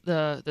with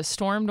the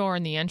storm door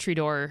and the entry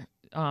door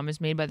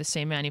is made by the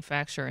same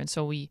manufacturer. And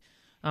so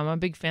I'm a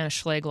big fan of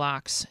Schlage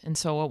locks. And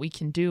so what we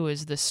can do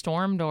is the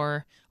storm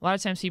door, a lot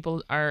of times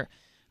people are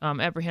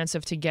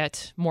apprehensive to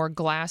get more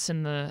glass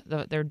in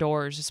their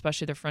doors,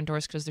 especially their front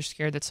doors, because they're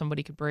scared that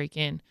somebody could break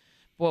in.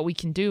 But what we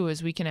can do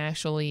is we can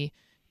actually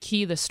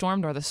key the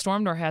storm door. The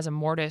storm door has a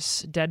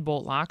mortise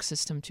deadbolt lock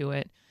system to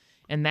it,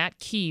 and that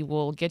key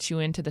will get you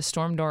into the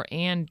storm door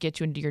and get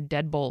you into your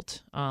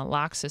deadbolt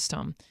lock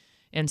system.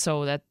 And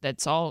so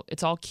it's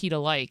all keyed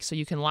alike. So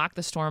you can lock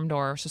the storm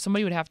door. So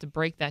somebody would have to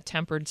break that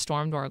tempered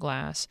storm door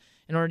glass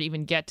in order to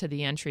even get to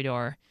the entry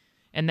door,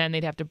 and then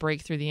they'd have to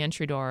break through the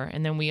entry door.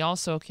 And then we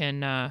also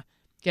can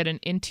get an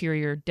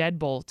interior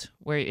deadbolt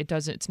where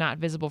it's not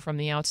visible from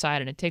the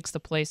outside, and it takes the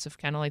place of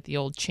kind of like the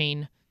old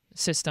chain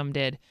system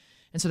did.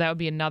 And so that would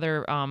be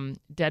another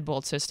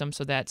deadbolt system,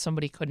 so that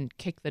somebody couldn't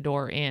kick the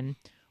door in,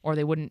 or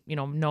they wouldn't,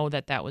 know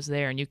that was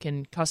there. And you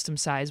can custom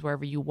size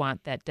wherever you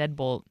want that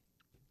deadbolt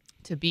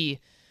to be.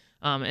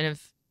 And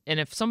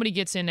if somebody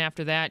gets in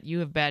after that,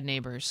 you have bad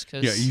neighbors.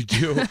 Yeah, you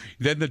do.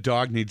 Then the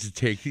dog needs to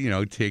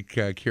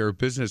take care of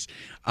business.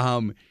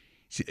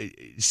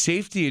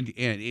 Safety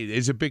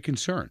is a big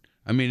concern.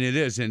 I mean, it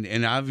is,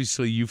 and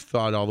obviously you've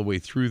thought all the way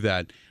through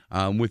that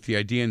with the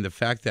idea and the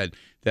fact that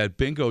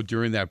Bingo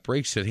during that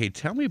break said, hey,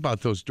 tell me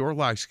about those door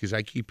locks because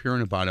I keep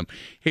hearing about them.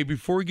 Hey,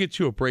 before we get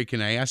to a break,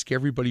 and I ask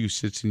everybody who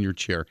sits in your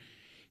chair,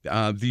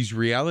 these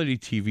reality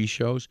TV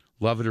shows,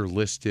 Love It or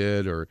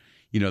Listed, or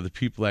the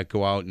people that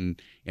go out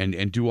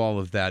and do all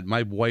of that.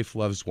 My wife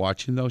loves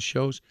watching those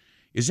shows.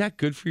 Is that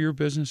good for your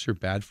business or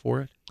bad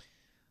for it?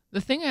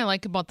 The thing I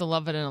like about the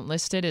Love It and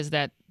Listed is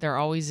that there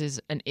always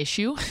is an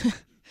issue.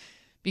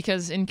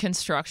 Because in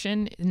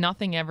construction,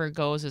 nothing ever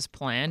goes as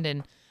planned.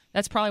 And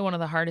that's probably one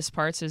of the hardest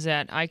parts, is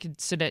that I could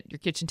sit at your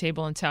kitchen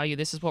table and tell you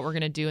this is what we're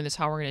going to do and this is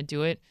how we're going to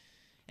do it.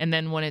 And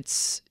then when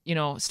it's,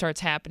 starts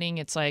happening,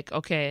 it's like,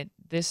 okay,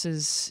 this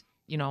is,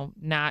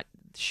 not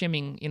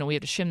shimming. We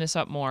have to shim this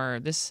up more.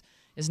 This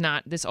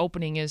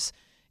opening is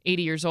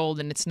 80 years old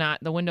and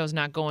the window's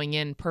not going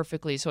in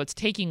perfectly. So it's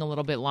taking a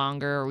little bit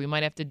longer, or we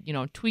might have to,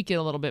 tweak it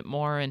a little bit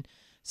more. And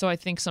so I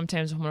think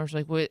sometimes homeowners are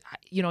like, well,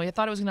 I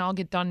thought it was going to all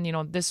get done.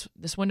 This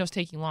window's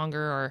taking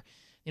longer, or,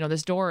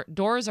 this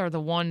doors are the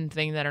one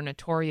thing that are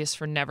notorious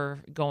for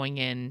never going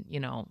in,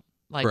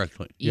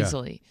 correctly,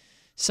 easily. Yeah.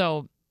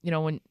 So,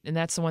 and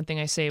that's the one thing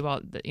I say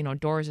about,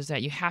 doors is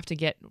that you have to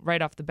get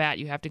right off the bat,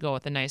 you have to go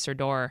with a nicer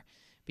door,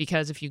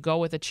 because if you go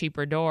with a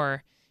cheaper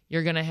door,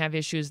 you're going to have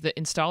issues. The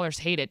installers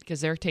hate it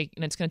because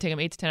it's going to take them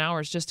 8 to 10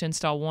 hours just to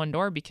install one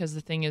door because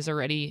the thing is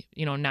already,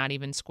 not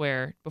even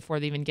square before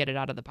they even get it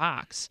out of the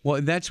box. Well,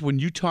 and that's when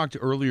you talked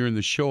earlier in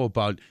the show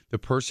about the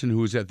person who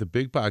was at the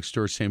big box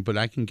store saying, but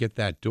I can get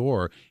that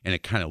door and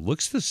it kind of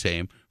looks the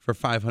same for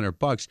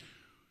 $500.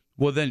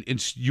 Well, then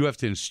you have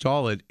to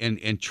install it.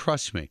 And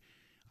trust me,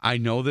 I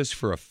know this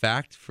for a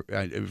fact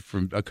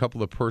from a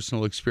couple of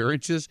personal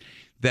experiences,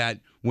 that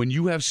when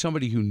you have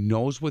somebody who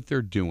knows what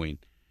they're doing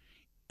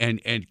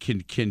and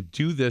can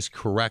do this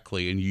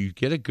correctly, and you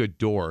get a good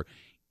door,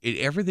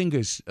 everything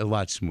goes a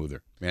lot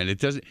smoother, man. It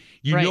doesn't.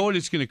 You right. know what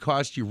it's going to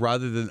cost you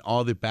rather than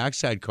all the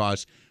backside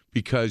costs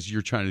because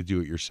you're trying to do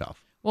it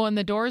yourself. Well, and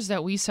the doors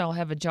that we sell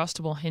have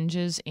adjustable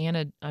hinges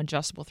and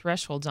adjustable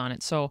thresholds on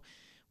it. So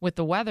with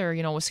the weather,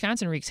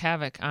 Wisconsin wreaks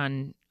havoc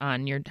on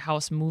your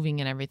house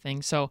moving and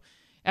everything. So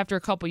after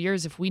a couple of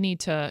years, if we need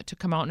to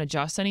come out and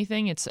adjust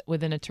anything, it's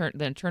within the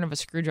turn of a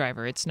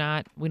screwdriver. It's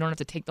not. We don't have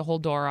to take the whole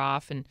door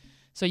off. And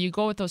so you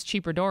go with those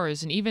cheaper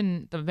doors, and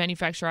even the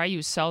manufacturer I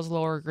use sells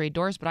lower grade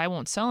doors, but I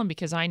won't sell them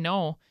because I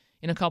know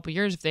in a couple of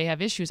years if they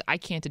have issues, I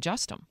can't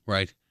adjust them.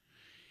 Right.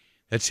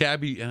 That's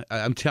Abby.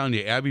 I'm telling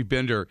you, Abby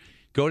Binder.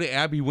 Go to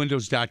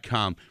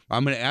abbywindows.com.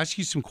 I'm going to ask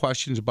you some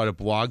questions about a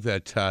blog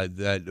that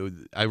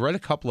I read a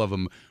couple of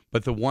them,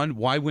 but the one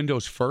Why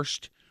Windows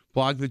First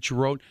blog that you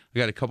wrote, I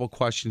got a couple of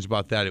questions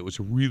about that. It was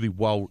a really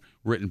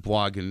well-written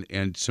blog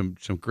and some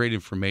great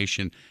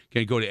information.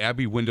 You can go to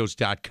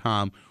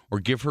abbywindows.com or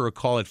give her a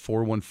call at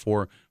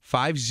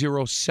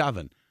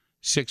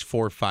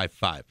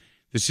 414-507-6455.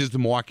 This is the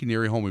Milwaukee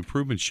NARI Home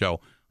Improvement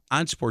Show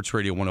on Sports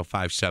Radio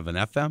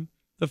 105.7 FM,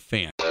 The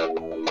Fan.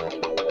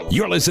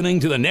 You're listening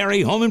to the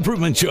NARI Home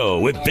Improvement Show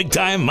with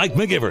big-time Mike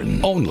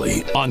McGivern,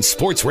 only on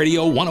Sports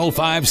Radio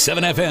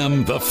 105.7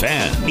 FM, The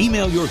Fan.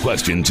 Email your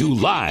question to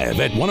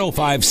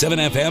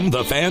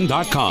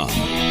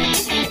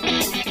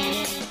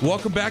live@1057fmthefan.com.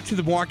 Welcome back to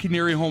the Milwaukee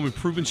NARI Home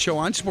Improvement Show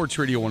on Sports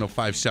Radio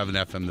 105.7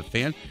 FM, The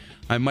Fan.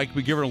 I'm Mike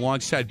McGivern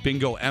alongside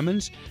Bingo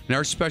Emmons and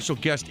our special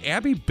guest,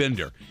 Abby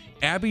Binder,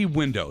 Abby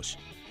Windows.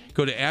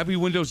 Go to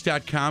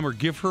abbywindows.com or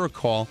give her a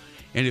call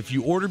And if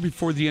you order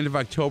before the end of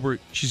October,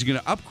 she's going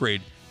to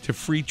upgrade to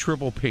free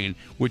triple pane,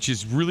 which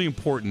is really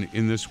important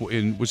in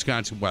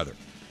Wisconsin weather.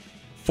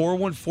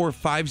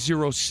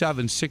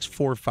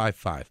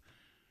 414-507-6455.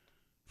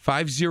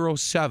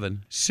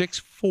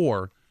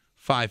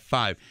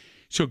 507-6455.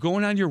 So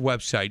going on your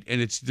website,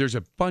 and there's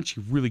a bunch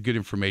of really good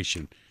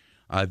information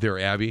there,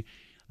 Abby.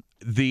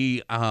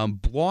 The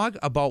blog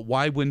about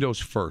why Windows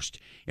first,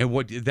 and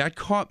what that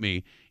caught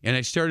me, and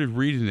I started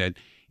reading it.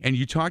 And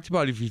you talked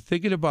about if you're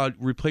thinking about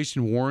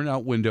replacing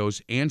worn-out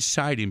windows and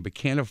siding, but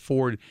can't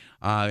afford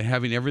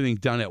having everything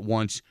done at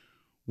once,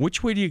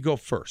 which way do you go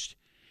first?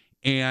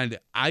 And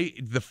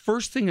the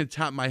first thing at the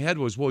top of my head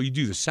was, well, you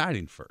do the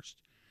siding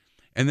first.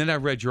 And then I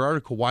read your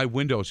article, Why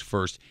Windows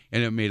First,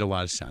 and it made a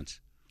lot of sense.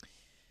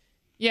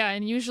 Yeah,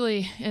 and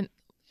usually, and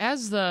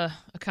as the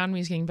economy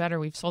is getting better,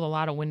 we've sold a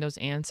lot of windows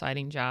and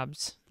siding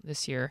jobs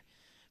this year.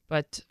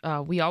 But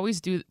we always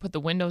do put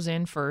the windows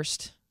in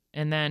first,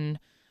 and then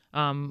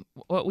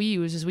what we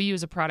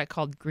use a product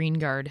called Green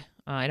Guard.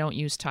 I don't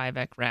use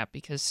Tyvek wrap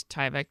because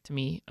Tyvek, to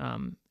me,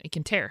 it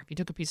can tear. If you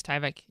took a piece of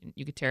Tyvek,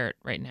 you could tear it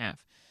right in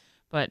half.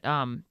 But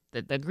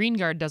the Green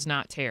Guard does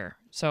not tear.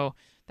 So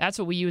that's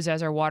what we use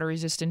as our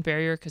water-resistant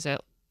barrier because, as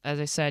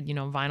I said,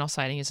 vinyl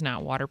siding is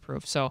not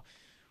waterproof. So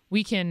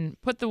we can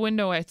put the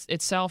window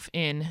itself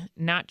in,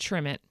 not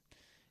trim it,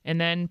 and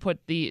then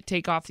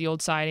take off the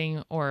old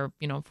siding, or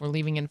if we're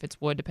leaving it, if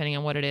it's wood, depending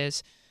on what it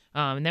is.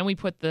 And then we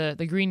put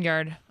the Green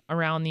Guard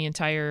around the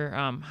entire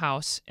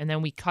house, and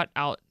then we cut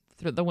out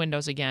the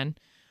windows again,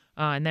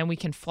 and then we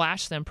can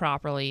flash them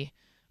properly.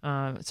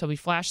 So we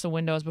flash the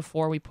windows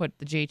before we put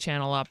the J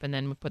channel up, and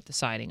then we put the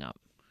siding up.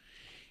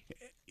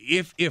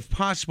 If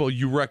possible,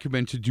 you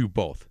recommend to do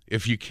both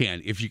if you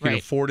can Right.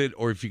 afford it,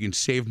 or if you can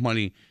save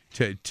money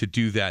to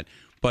do that.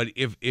 But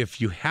if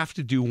you have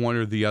to do one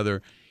or the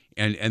other,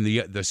 and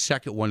the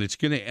second one, it's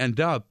going to end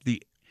up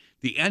the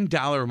end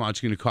dollar amount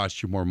is going to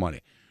cost you more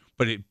money.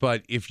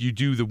 But if you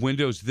do the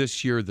windows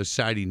this year, the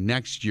siding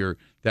next year,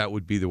 that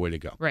would be the way to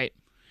go. Right.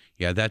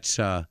 Yeah, that's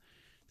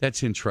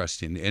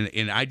interesting.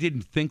 And I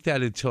didn't think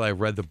that until I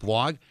read the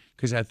blog,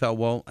 because I thought,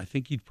 well, I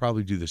think you'd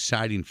probably do the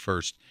siding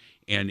first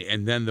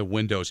and then the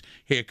windows.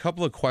 Hey, a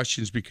couple of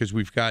questions because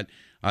we've got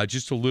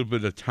just a little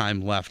bit of time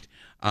left.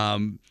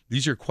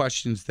 These are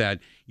questions that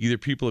either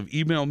people have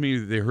emailed me,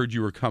 or they heard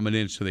you were coming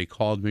in, so they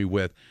called me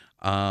with.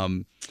 How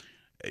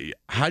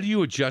do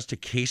you adjust a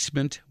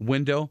casement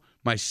window?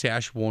 My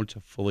sash won't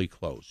fully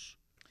close.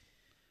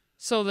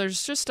 So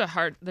there's just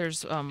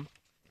the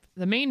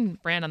main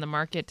brand on the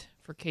market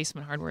for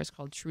casement hardware is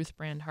called Truth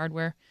Brand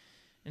Hardware.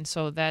 And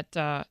so that,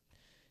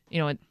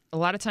 a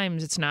lot of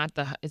times it's not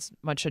it's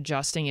much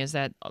adjusting, is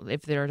that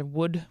if they're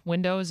wood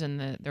windows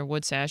and they're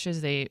wood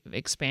sashes, they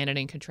expanded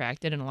and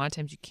contracted, and a lot of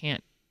times you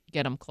can't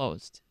get them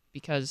closed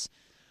because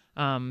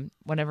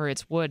whenever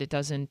it's wood, it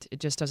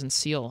just doesn't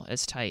seal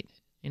as tight.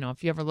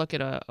 If you ever look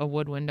at a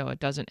wood window, it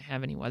doesn't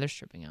have any weather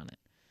stripping on it.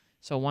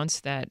 So once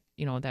that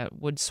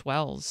wood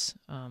swells,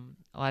 a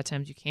lot of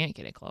times you can't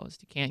get it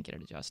closed. You can't get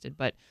it adjusted.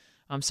 But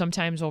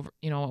sometimes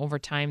over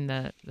time,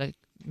 the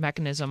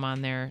mechanism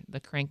on there, the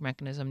crank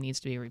mechanism,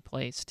 needs to be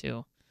replaced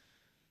too.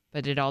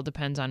 But it all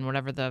depends on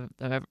whatever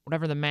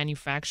the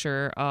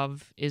manufacturer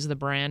of is the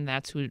brand.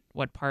 That's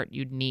what part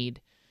you'd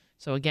need.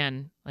 So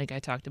again, like I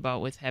talked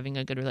about with having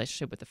a good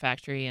relationship with the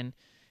factory and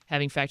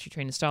having factory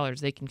trained installers,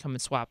 they can come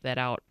and swap that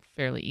out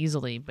fairly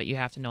easily. But you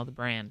have to know the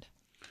brand.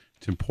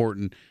 It's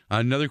important.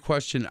 Another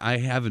question: I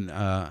have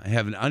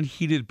an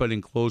unheated but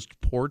enclosed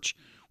porch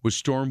with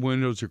storm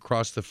windows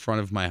across the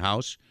front of my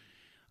house.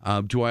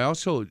 Do I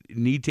also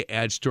need to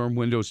add storm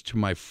windows to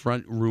my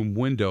front room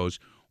windows,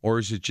 or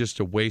is it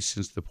just a waste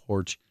since the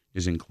porch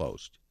is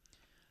enclosed?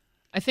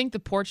 I think the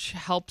porch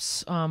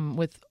helps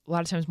with a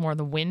lot of times more of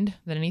the wind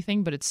than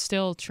anything, but it's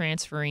still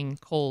transferring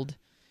cold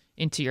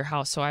into your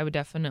house. So I would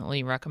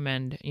definitely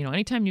recommend,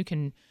 anytime you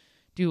can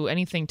do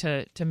anything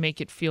to make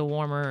it feel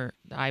warmer,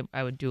 I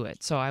would do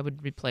it. So I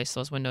would replace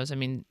those windows. I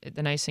mean,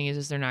 the nice thing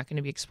is they're not going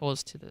to be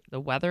exposed to the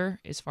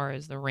weather as far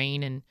as the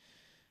rain and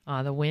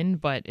the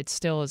wind, but it's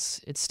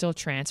still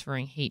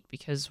transferring heat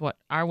because what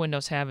our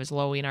windows have is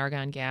low in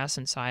argon gas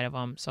inside of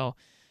them. So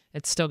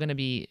it's still going to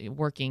be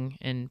working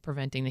and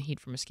preventing the heat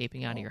from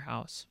escaping out of your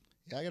house.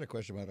 Yeah, I got a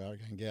question about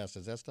argon gas.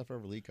 Does that stuff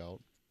ever leak out?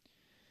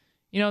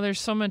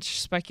 There's so much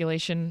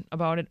speculation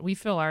about it. We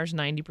fill ours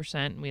 90%,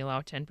 and we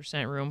allow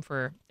 10% room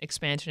for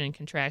expansion and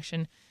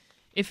contraction.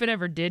 If it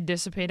ever did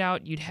dissipate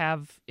out,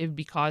 it would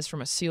be caused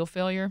from a seal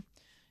failure.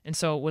 And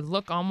so it would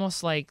look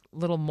almost like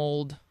little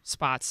mold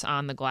spots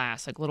on the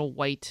glass, like little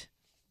white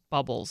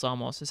bubbles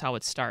almost is how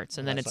it starts.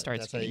 And then it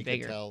starts getting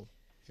bigger. That's how you can tell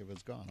if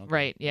it's gone. Okay.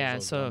 Right, yeah.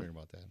 So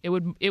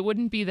it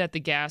wouldn't be that the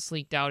gas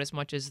leaked out as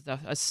much as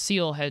a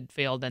seal had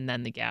failed and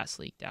then the gas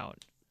leaked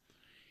out.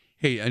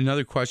 Hey,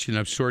 another question.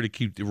 I'm sorry to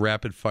keep the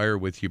rapid fire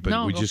with you,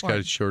 but we just got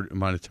a short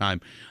amount of time.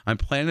 I'm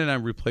planning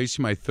on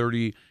replacing my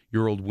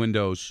 30-year-old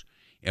windows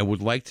and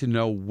would like to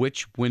know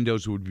which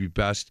windows would be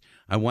best.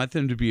 I want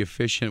them to be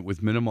efficient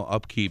with minimal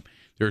upkeep.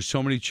 There are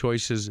so many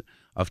choices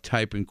of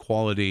type and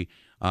quality.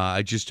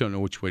 I just don't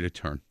know which way to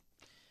turn.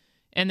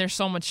 and there's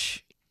so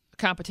much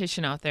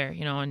competition out there,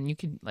 and you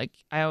could, like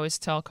I always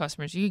tell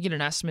customers, you could get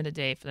an estimate a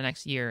day for the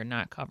next year and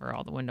not cover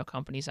all the window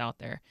companies out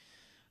there.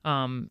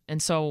 And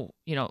so,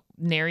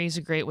 NARI is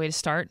a great way to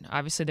start.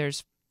 Obviously,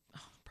 there's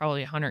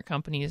probably 100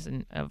 companies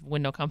of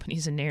window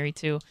companies in NARI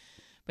too.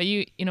 But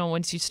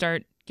once you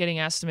start getting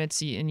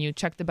estimates and you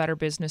check the Better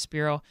Business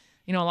Bureau,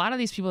 a lot of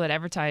these people that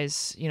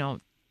advertise,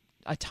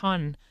 a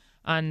ton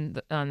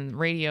on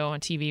radio, on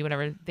TV,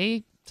 whatever,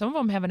 some of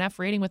them have an F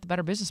rating with the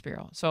Better Business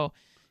Bureau. So,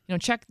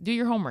 do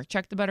your homework,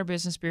 check the Better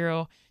Business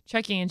Bureau,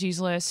 check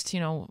Angie's List.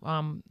 Like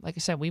I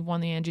said, we've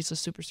won the Angie's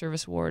List Super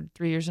Service Award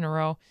 3 years in a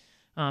row.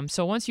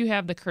 So once you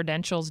have the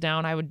credentials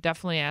down, I would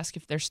definitely ask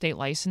if they're state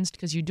licensed,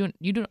 because you do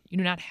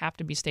not have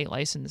to be state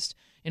licensed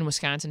in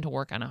Wisconsin to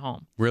work on a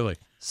home. Really?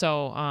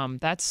 So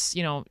that's,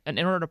 in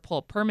order to pull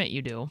a permit,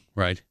 you do.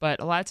 Right. But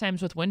a lot of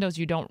times with windows,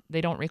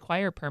 they don't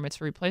require permits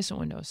for replacement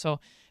windows. So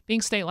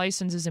being state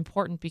licensed is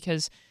important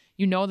because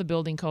the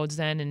building codes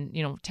then,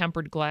 and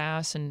tempered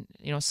glass, and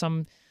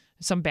some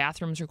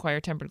bathrooms require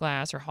tempered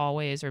glass, or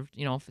hallways, or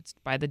if it's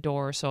by the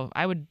door. So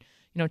I would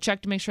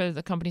check to make sure that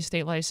the company's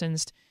state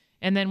licensed.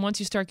 And then once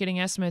you start getting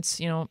estimates,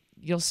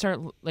 you'll start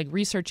like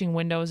researching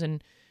windows,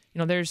 and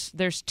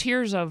there's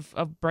tiers of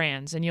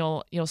brands, and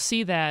you'll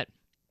see that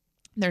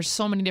there's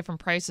so many different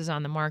prices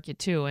on the market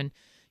too. And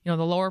the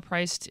lower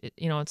priced,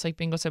 it's like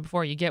Bingo said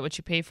before, you get what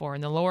you pay for.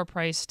 And the lower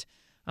priced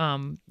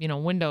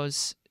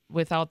windows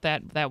without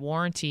that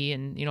warranty,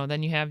 and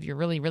then you have your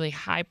really, really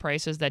high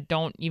prices that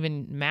don't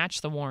even match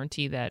the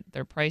warranty that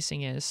their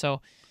pricing is. So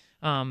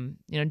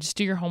just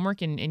do your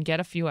homework and get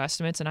a few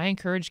estimates. And I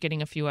encourage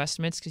getting a few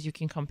estimates because you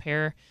can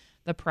compare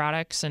the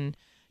products. And,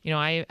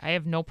 I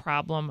have no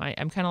problem.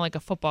 I'm kind of like a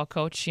football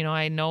coach.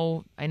 I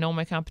know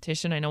my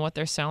competition. I know what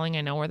they're selling.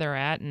 I know where they're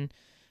at. And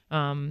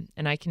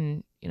I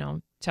can,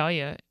 tell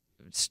you,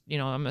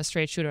 I'm a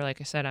straight shooter.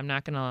 Like I said, I'm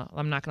not going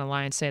to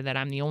lie and say that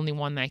I'm the only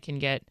one that can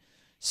get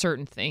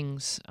certain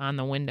things on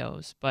the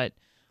windows. But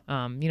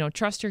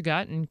trust your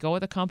gut and go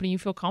with a company you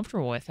feel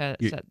comfortable with.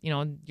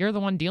 You're the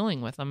one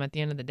dealing with them at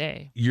the end of the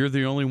day. You're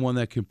the only one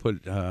that can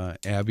put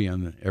Abby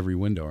on every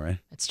window, right?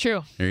 It's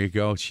true. There you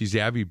go. She's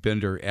Abby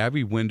Bender.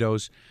 Abby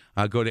Windows.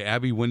 Go to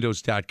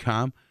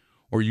abbywindows.com,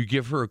 or you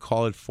give her a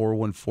call at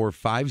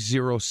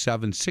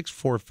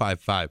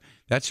 414-507-6455.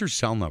 That's her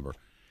cell number.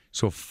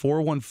 So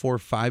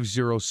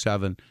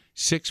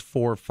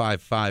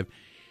 414-507-6455.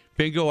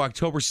 Bingo,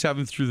 October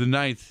 7th through the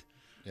 9th.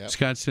 Yep.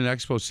 Wisconsin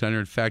Expo Center.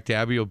 In fact,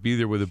 Abby will be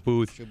there with a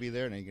booth. She'll be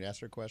there, and you can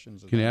ask her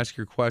questions. You can ask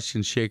her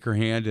questions, shake her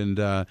hand,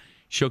 and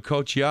she'll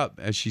coach you up.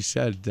 As she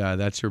said,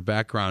 that's her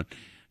background.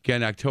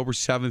 Again, October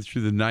 7th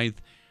through the 9th.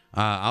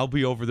 I'll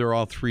be over there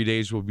all 3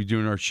 days. We'll be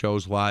doing our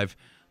shows live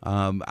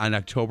on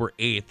October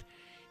 8th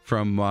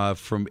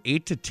from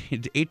 8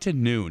 to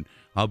noon.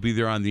 I'll be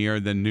there on the air,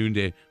 then noon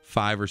to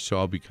 5 or so.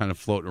 I'll be kind of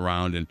floating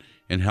around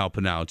and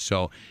helping out.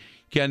 So,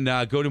 again,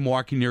 go to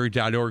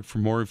MilwaukeeNARI.org for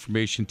more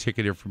information,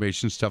 ticket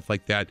information, stuff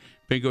like that.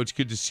 Bingo, it's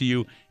good to see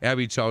you.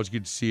 Abby, it's always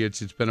good to see you.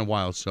 It's been a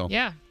while. So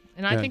yeah,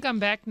 and I think I'm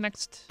back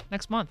next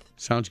month.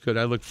 Sounds good.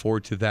 I look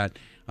forward to that.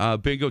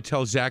 Bingo,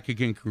 tell Zach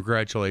again,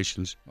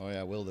 congratulations. Oh,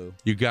 yeah, will do.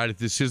 You got it.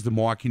 This is the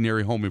Milwaukee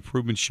NARI Home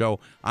Improvement Show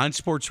on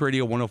Sports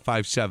Radio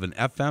 105.7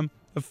 FM,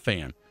 The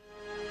Fan.